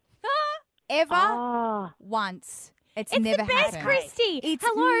 Ever. Once. It's It's never the best, happened. Christy. It's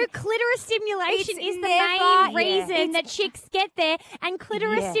Hello, clitoris stimulation it's is the never- main reason yeah. that chicks get there, and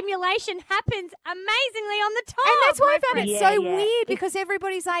clitoris Yeah. stimulation happens amazingly on the top. And that's why I my found it friend. so Yeah. weird because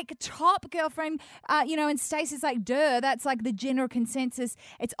everybody's like top girlfriend, and Stacey's like, duh, that's like the general consensus.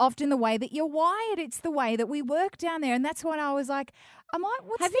 It's often the way that you're wired. It's the way that we work down there. And that's when I was like,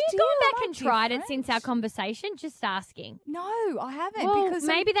 what's Have the you deal? gone back Am I and tried it different? since our conversation? Just asking. No, I haven't Well, because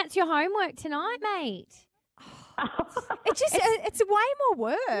maybe that's your homework tonight, mate. it's way more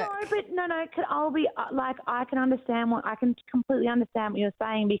work. No, but no. I'll be I can understand I can completely understand what you're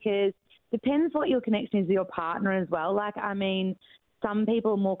saying because depends what your connection is with your partner as well. Like, I mean, some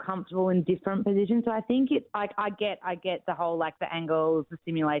people are more comfortable in different positions. So I think it's like I get the whole like the angles, the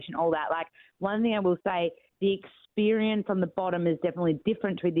stimulation, all that. Like one thing I will say, the experience on the bottom is definitely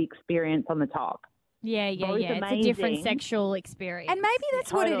different to the experience on the top. Yeah. Both It's a different amazing. sexual experience. And maybe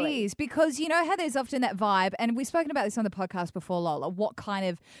that's what it Totally. is because you know how there's often that vibe, and we've spoken about this on the podcast before, Lola, what kind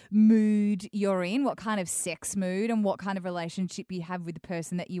of mood you're in, what kind of sex mood, and what kind of relationship you have with the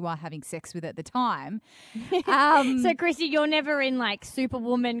person that you are having sex with at the time. So, Chrissy, you're never in like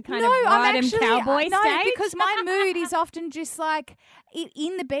Superwoman kind of I'm ride and actually cowboy no, stage? because my mood is often just like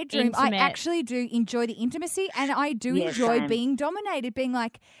in the bedroom. Intimate. I actually do enjoy the intimacy, and I do Yeah, enjoy same. being dominated. Being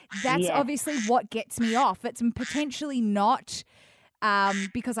like, that's Yeah. obviously what gets me off. It's potentially not.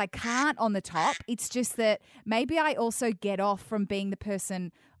 Because I can't on the top. It's just that maybe I also get off from being the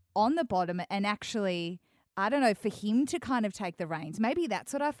person on the bottom and actually, I don't know, for him to kind of take the reins. Maybe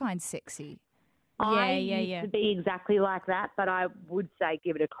that's what I find sexy. I Yeah. used to be exactly like that, but I would say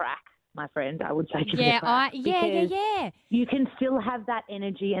give it a crack, my friend. I would say give it a crack. Yeah. You can still have that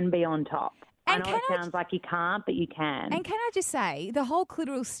energy and be on top. And I know can it sounds like you can't, but you can. And can I just say, the whole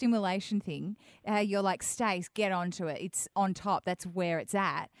clitoral stimulation thing, you're like, Stace, get onto it. It's on top. That's where it's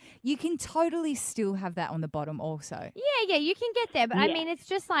at. You can totally still have that on the bottom also. Yeah, you can get there. But I Yeah. mean, it's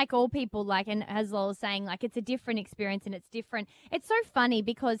just like all people like, and as Lola's saying, like it's a different experience and it's different. It's so funny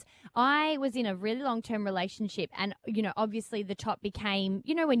because I was in a really long-term relationship and, obviously the top became,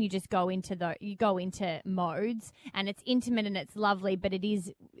 when you just go into modes and it's intimate and it's lovely, but it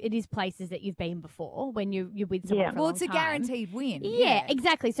is places that you've been before when you're with someone for a Well, long it's a time. guaranteed win. Yeah,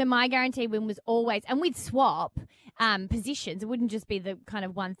 exactly. So my guaranteed win was always, and we'd swap positions. It wouldn't just be the kind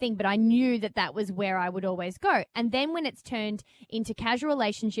of one thing, but I knew that was where I would always go. And then when it's turned into casual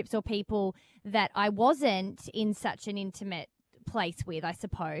relationships or people that I wasn't in such an intimate place with, I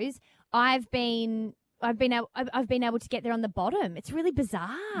suppose, I've been able to get there on the bottom. It's really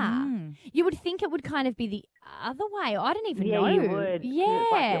bizarre. You would think it would kind of be the other way. I don't even know. Yeah, you would. Yeah.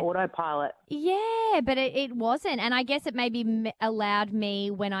 It's like the autopilot. Yeah, but it wasn't. And I guess it maybe allowed me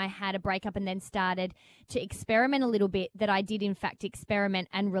when I had a breakup and then started to experiment a little bit that I did in fact experiment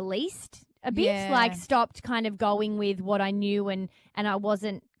and released a bit, Yeah. like stopped kind of going with what I knew and I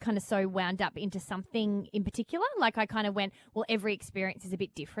wasn't kind of so wound up into something in particular. Like I kind of went, well, every experience is a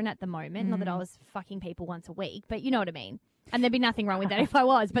bit different at the moment. Not that I was fucking people once a week, but you know what I mean. And there'd be nothing wrong with that if I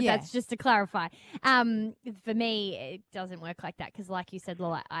was, but Yeah. that's just to clarify. For me, it doesn't work like that because like you said,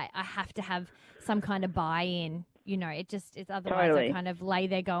 Lola, I have to have some kind of buy-in. It's otherwise Totally. I kind of lay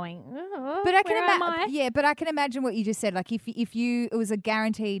there going, oh, But I where am I? but I can imagine what you just said. Like if it was a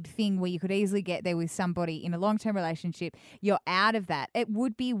guaranteed thing where you could easily get there with somebody in a long-term relationship, you're out of that. It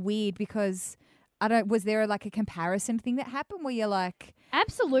would be weird because was there like a comparison thing that happened where you're like,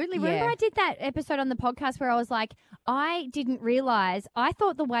 Absolutely. Remember Yeah. I did that episode on the podcast where I was like, I didn't realize, I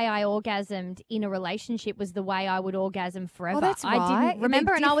thought the way I orgasmed in a relationship was the way I would orgasm forever. that's I right. didn't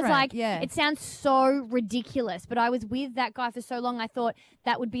remember, They're and I was different. like, Yeah. it sounds so ridiculous, but I was with that guy for so long, I thought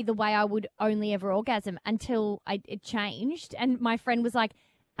that would be the way I would only ever orgasm until it changed. And my friend was like,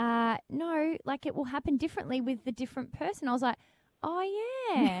 no, like it will happen differently with the different person. I was like, oh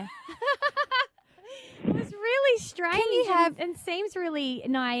yeah. It was really strange and seems really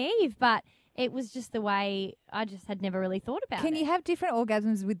naive, but it was just the way I just had never really thought about it. can you have different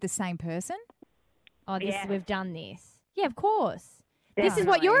orgasms with the same person? Oh, Yeah. we've done this. Yeah, of course. This is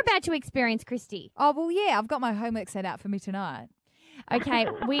what you're about to experience, Christy. Oh, well, yeah, I've got my homework set out for me tonight. Okay,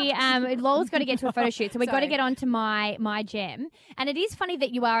 we Lola's got to get to a photo shoot, so we've got to Sorry. get on to my gem. And it is funny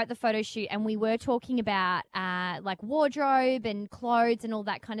that you are at the photo shoot, and we were talking about like wardrobe and clothes and all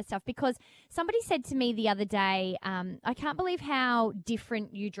that kind of stuff. Because somebody said to me the other day, I can't believe how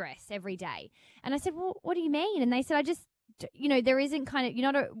different you dress every day. And I said, well, what do you mean? And they said, there isn't kind of,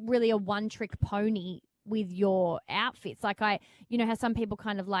 you're not really a one trick pony with your outfits. Like you know how some people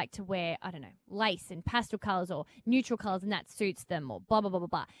kind of like to wear, I don't know, lace and pastel colours or neutral colours and that suits them or blah, blah, blah, blah,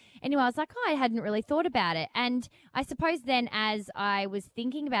 blah. Anyway, I was like, I hadn't really thought about it. And I suppose then as I was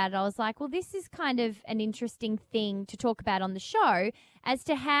thinking about it, I was like, well, this is kind of an interesting thing to talk about on the show as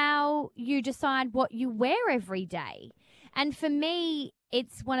to how you decide what you wear every day. And for me,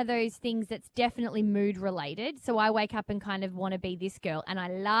 it's one of those things that's definitely mood related. So I wake up and kind of want to be this girl. And I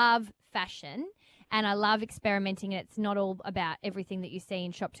love fashion and I love experimenting. And it's not all about everything that you see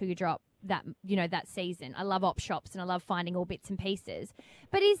in Shop Till You Drop that, you know, that season. I love op shops and I love finding all bits and pieces.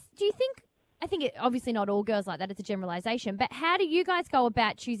 But do you think, I think obviously not all girls like that. It's a generalization. But how do you guys go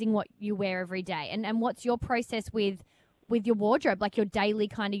about choosing what you wear every day? And what's your process with your wardrobe, like your daily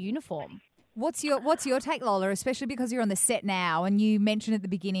kind of uniform? What's your take, Lola, especially because you're on the set now and you mentioned at the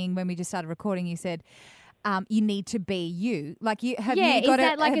beginning when we just started recording, you said you need to be you. Like you got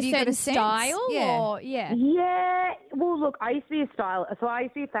a certain style? Or, Yeah, well, look, I used to be a stylist, so I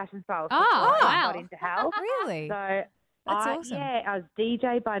used to be a fashion stylist. Oh, wow. I got into health. Really? So That's awesome. Yeah, I was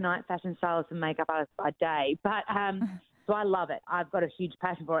DJ by night, fashion stylist and makeup artist by day. But so I love it. I've got a huge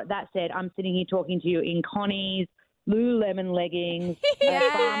passion for it. That said, I'm sitting here talking to you in Connie's Lululemon leggings, a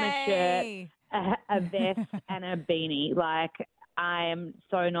farmer shirt, a vest and a beanie. Like, I am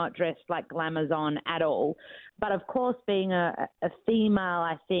so not dressed like Glamazon at all. But, of course, being a female,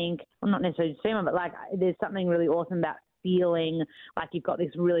 I think, well, not necessarily just female, but, like, there's something really awesome about feeling like you've got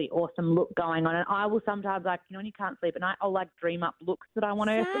this really awesome look going on. And I will sometimes, like, you know, when you can't sleep at night, I'll, like, dream up looks that I want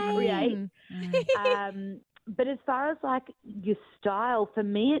to create. But as far as, like, your style, for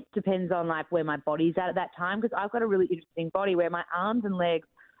me it depends on, like, where my body's at that time, because I've got a really interesting body where my arms and legs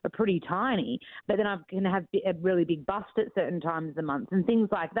are pretty tiny, but then I'm going to have a really big bust at certain times of the month and things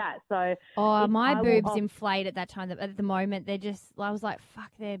like that. So my boobs inflate at that time. At the moment, they're just, I was like,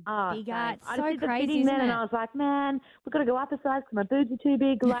 fuck, they're bigger. It's so crazy, isn't it? And I was like, man, we've got to go up a size because my boobs are too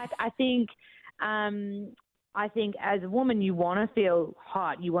big. Like, I think as a woman, you want to feel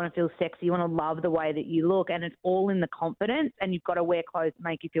hot, you want to feel sexy, you want to love the way that you look, and it's all in the confidence, and you've got to wear clothes to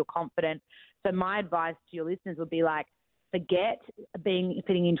make you feel confident. So my advice to your listeners would be, like, forget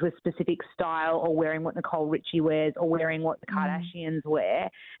fitting into a specific style or wearing what Nicole Richie wears or wearing what the Kardashians wear,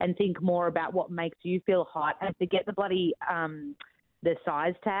 and think more about what makes you feel hot, and forget the bloody the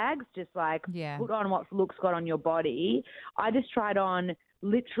size tags. Just, like, put on what looks good on your body. I just tried on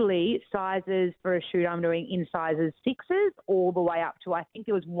literally sizes for a shoot I'm doing in sizes 6s all the way up to, I think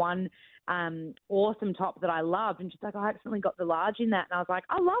there was one awesome top that I loved, and she's like, I accidentally got the large in that, and I was like,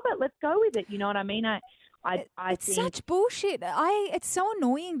 I love it, let's go with it. You know what I mean? It's think such bullshit. It's so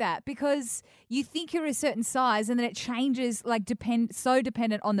annoying that, because you think you're a certain size and then it changes, like, so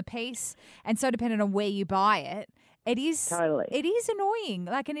dependent on the piece and so dependent on where you buy it. It is totally. It is annoying,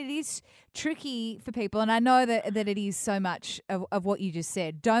 like, and it is tricky for people. And I know that it is so much of what you just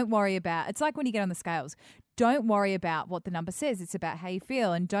said. Don't worry about. It's like when you get on the scales. Don't worry about what the number says. It's about how you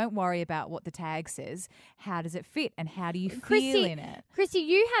feel, and don't worry about what the tag says. How does it fit, and how do you feel in it? Chrissy,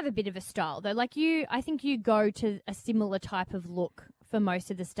 you have a bit of a style though. Like, I think you go to a similar type of look for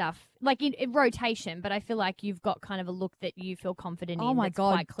most of the stuff, like in rotation, but I feel like you've got kind of a look that you feel confident in. Oh my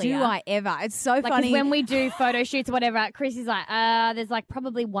God, quite clear. do I ever? It's so like, funny. When we do photo shoots or whatever, Chris is like, there's like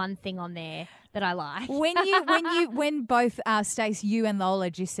probably one thing on there that I like. When both Stace, you and Lola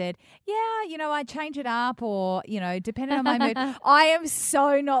just said, yeah, you know, I change it up, or, you know, depending on my mood. I am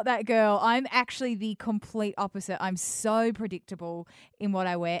so not that girl. I'm actually the complete opposite. I'm so predictable in what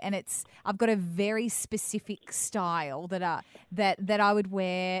I wear, and I've got a very specific style that I would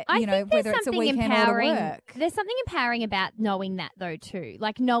wear, you know, whether it's a weekend or to work. There's something empowering about knowing that though too.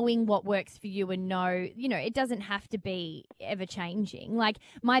 Like, knowing what works for you, and you know, it doesn't have to be ever changing. Like,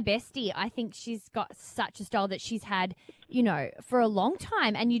 my bestie, I think she's got such a style that she's had, you know, for a long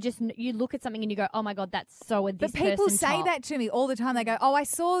time, and you look at something and you go, oh my God, that's so a this But people person say top. that to me all the time. They go, oh, I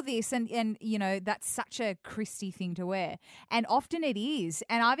saw this, and you know, that's such a Christy thing to wear. And often it is.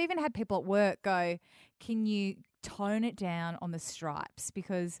 And I've even had people at work go, can you tone it down on the stripes,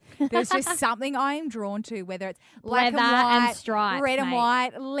 because there's just something I am drawn to, whether it's black leather and white, and stripes, red and mate.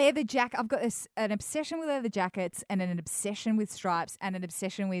 white, leather jacket. I've got an obsession with leather jackets, and an obsession with stripes, and an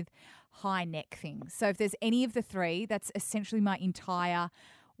obsession with high neck things. So if there's any of the three, that's essentially my entire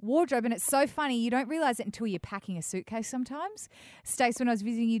wardrobe. And it's so funny, you don't realise it until you're packing a suitcase sometimes. Stace, when I was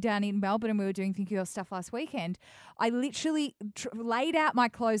visiting you down in Melbourne and we were doing Think of Your stuff last weekend, I literally laid out my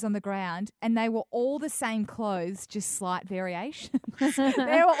clothes on the ground, and they were all the same clothes, just slight variations. They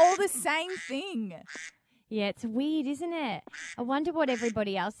were all the same thing. Yeah, it's weird, isn't it? I wonder what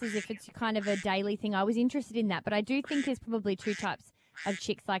everybody else is, if it's kind of a daily thing. I was interested in that, but I do think there's probably two types of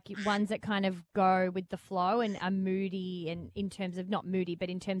chicks, like ones that kind of go with the flow and are moody, and in terms of not moody, but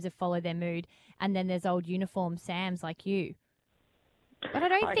in terms of follow their mood. And then there's old uniform Sams like you. But I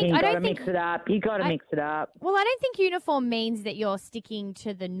don't think you got to mix it up. You got to mix it up. Well, I don't think uniform means that you're sticking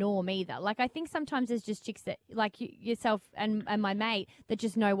to the norm either. Like, I think sometimes there's just chicks that, like yourself and my mate, that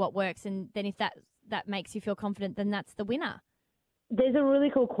just know what works, and then if that makes you feel confident, then that's the winner. There's a really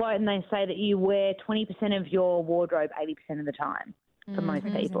cool quote, and they say that you wear 20% of your wardrobe 80% of the time for most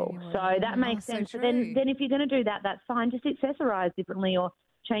people. So that makes sense. So then if you're going to do that, that's fine. Just accessorize differently, or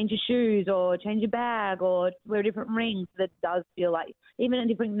change your shoes, or change your bag, or wear different rings. That does feel like, even a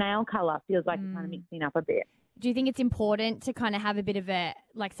different nail colour feels like you're kind of mixing up a bit. Do you think it's important to kind of have a bit of a,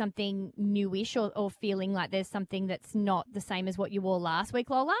 like, something newish, or feeling like there's something that's not the same as what you wore last week,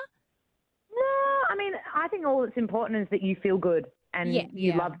 Lola? No, I mean, I think all that's important is that you feel good and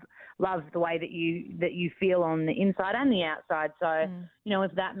you love the way that you feel on the inside and the outside. So, you know,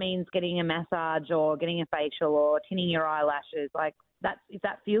 if that means getting a massage or getting a facial or tinning your eyelashes, like, if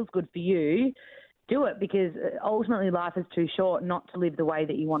that feels good for you, do it, because ultimately life is too short not to live the way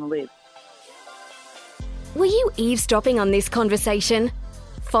that you want to live. Were you eavesdropping on this conversation?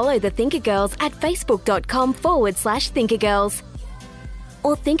 Follow the Thinker Girls at facebook.com/thinkergirls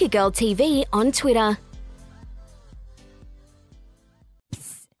or Thinker Girl TV on Twitter.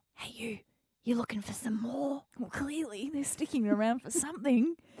 Psst. Hey, you looking for some more? Well, clearly they're sticking around for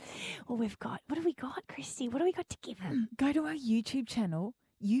something. Well, what have we got, Christy? What have we got to give them? Go to our YouTube channel,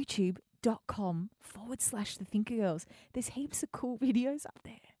 youtube.com/The Thinker Girls. There's heaps of cool videos up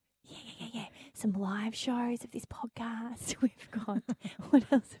there. Yeah. Some live shows of this podcast. We've got, what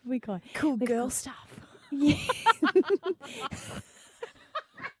else have we got? Cool girl stuff. Yeah.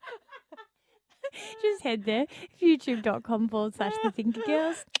 Just head there, youtube.com/The Thinker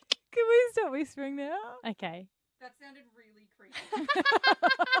Girls. Can we stop whispering now? Okay. That sounded really creepy.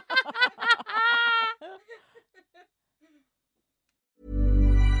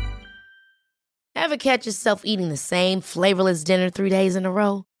 Ever catch yourself eating the same flavorless dinner 3 days in a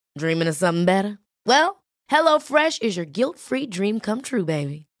row? Dreaming of something better? Well, HelloFresh is your guilt-free dream come true,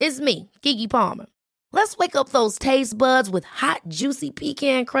 baby. It's me, Keke Palmer. Let's wake up those taste buds with hot, juicy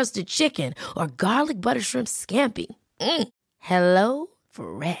pecan-crusted chicken or garlic butter shrimp scampi. Hello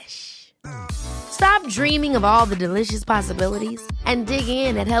Fresh. Stop dreaming of all the delicious possibilities and dig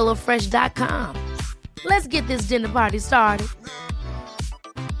in at HelloFresh.com. Let's get this dinner party started.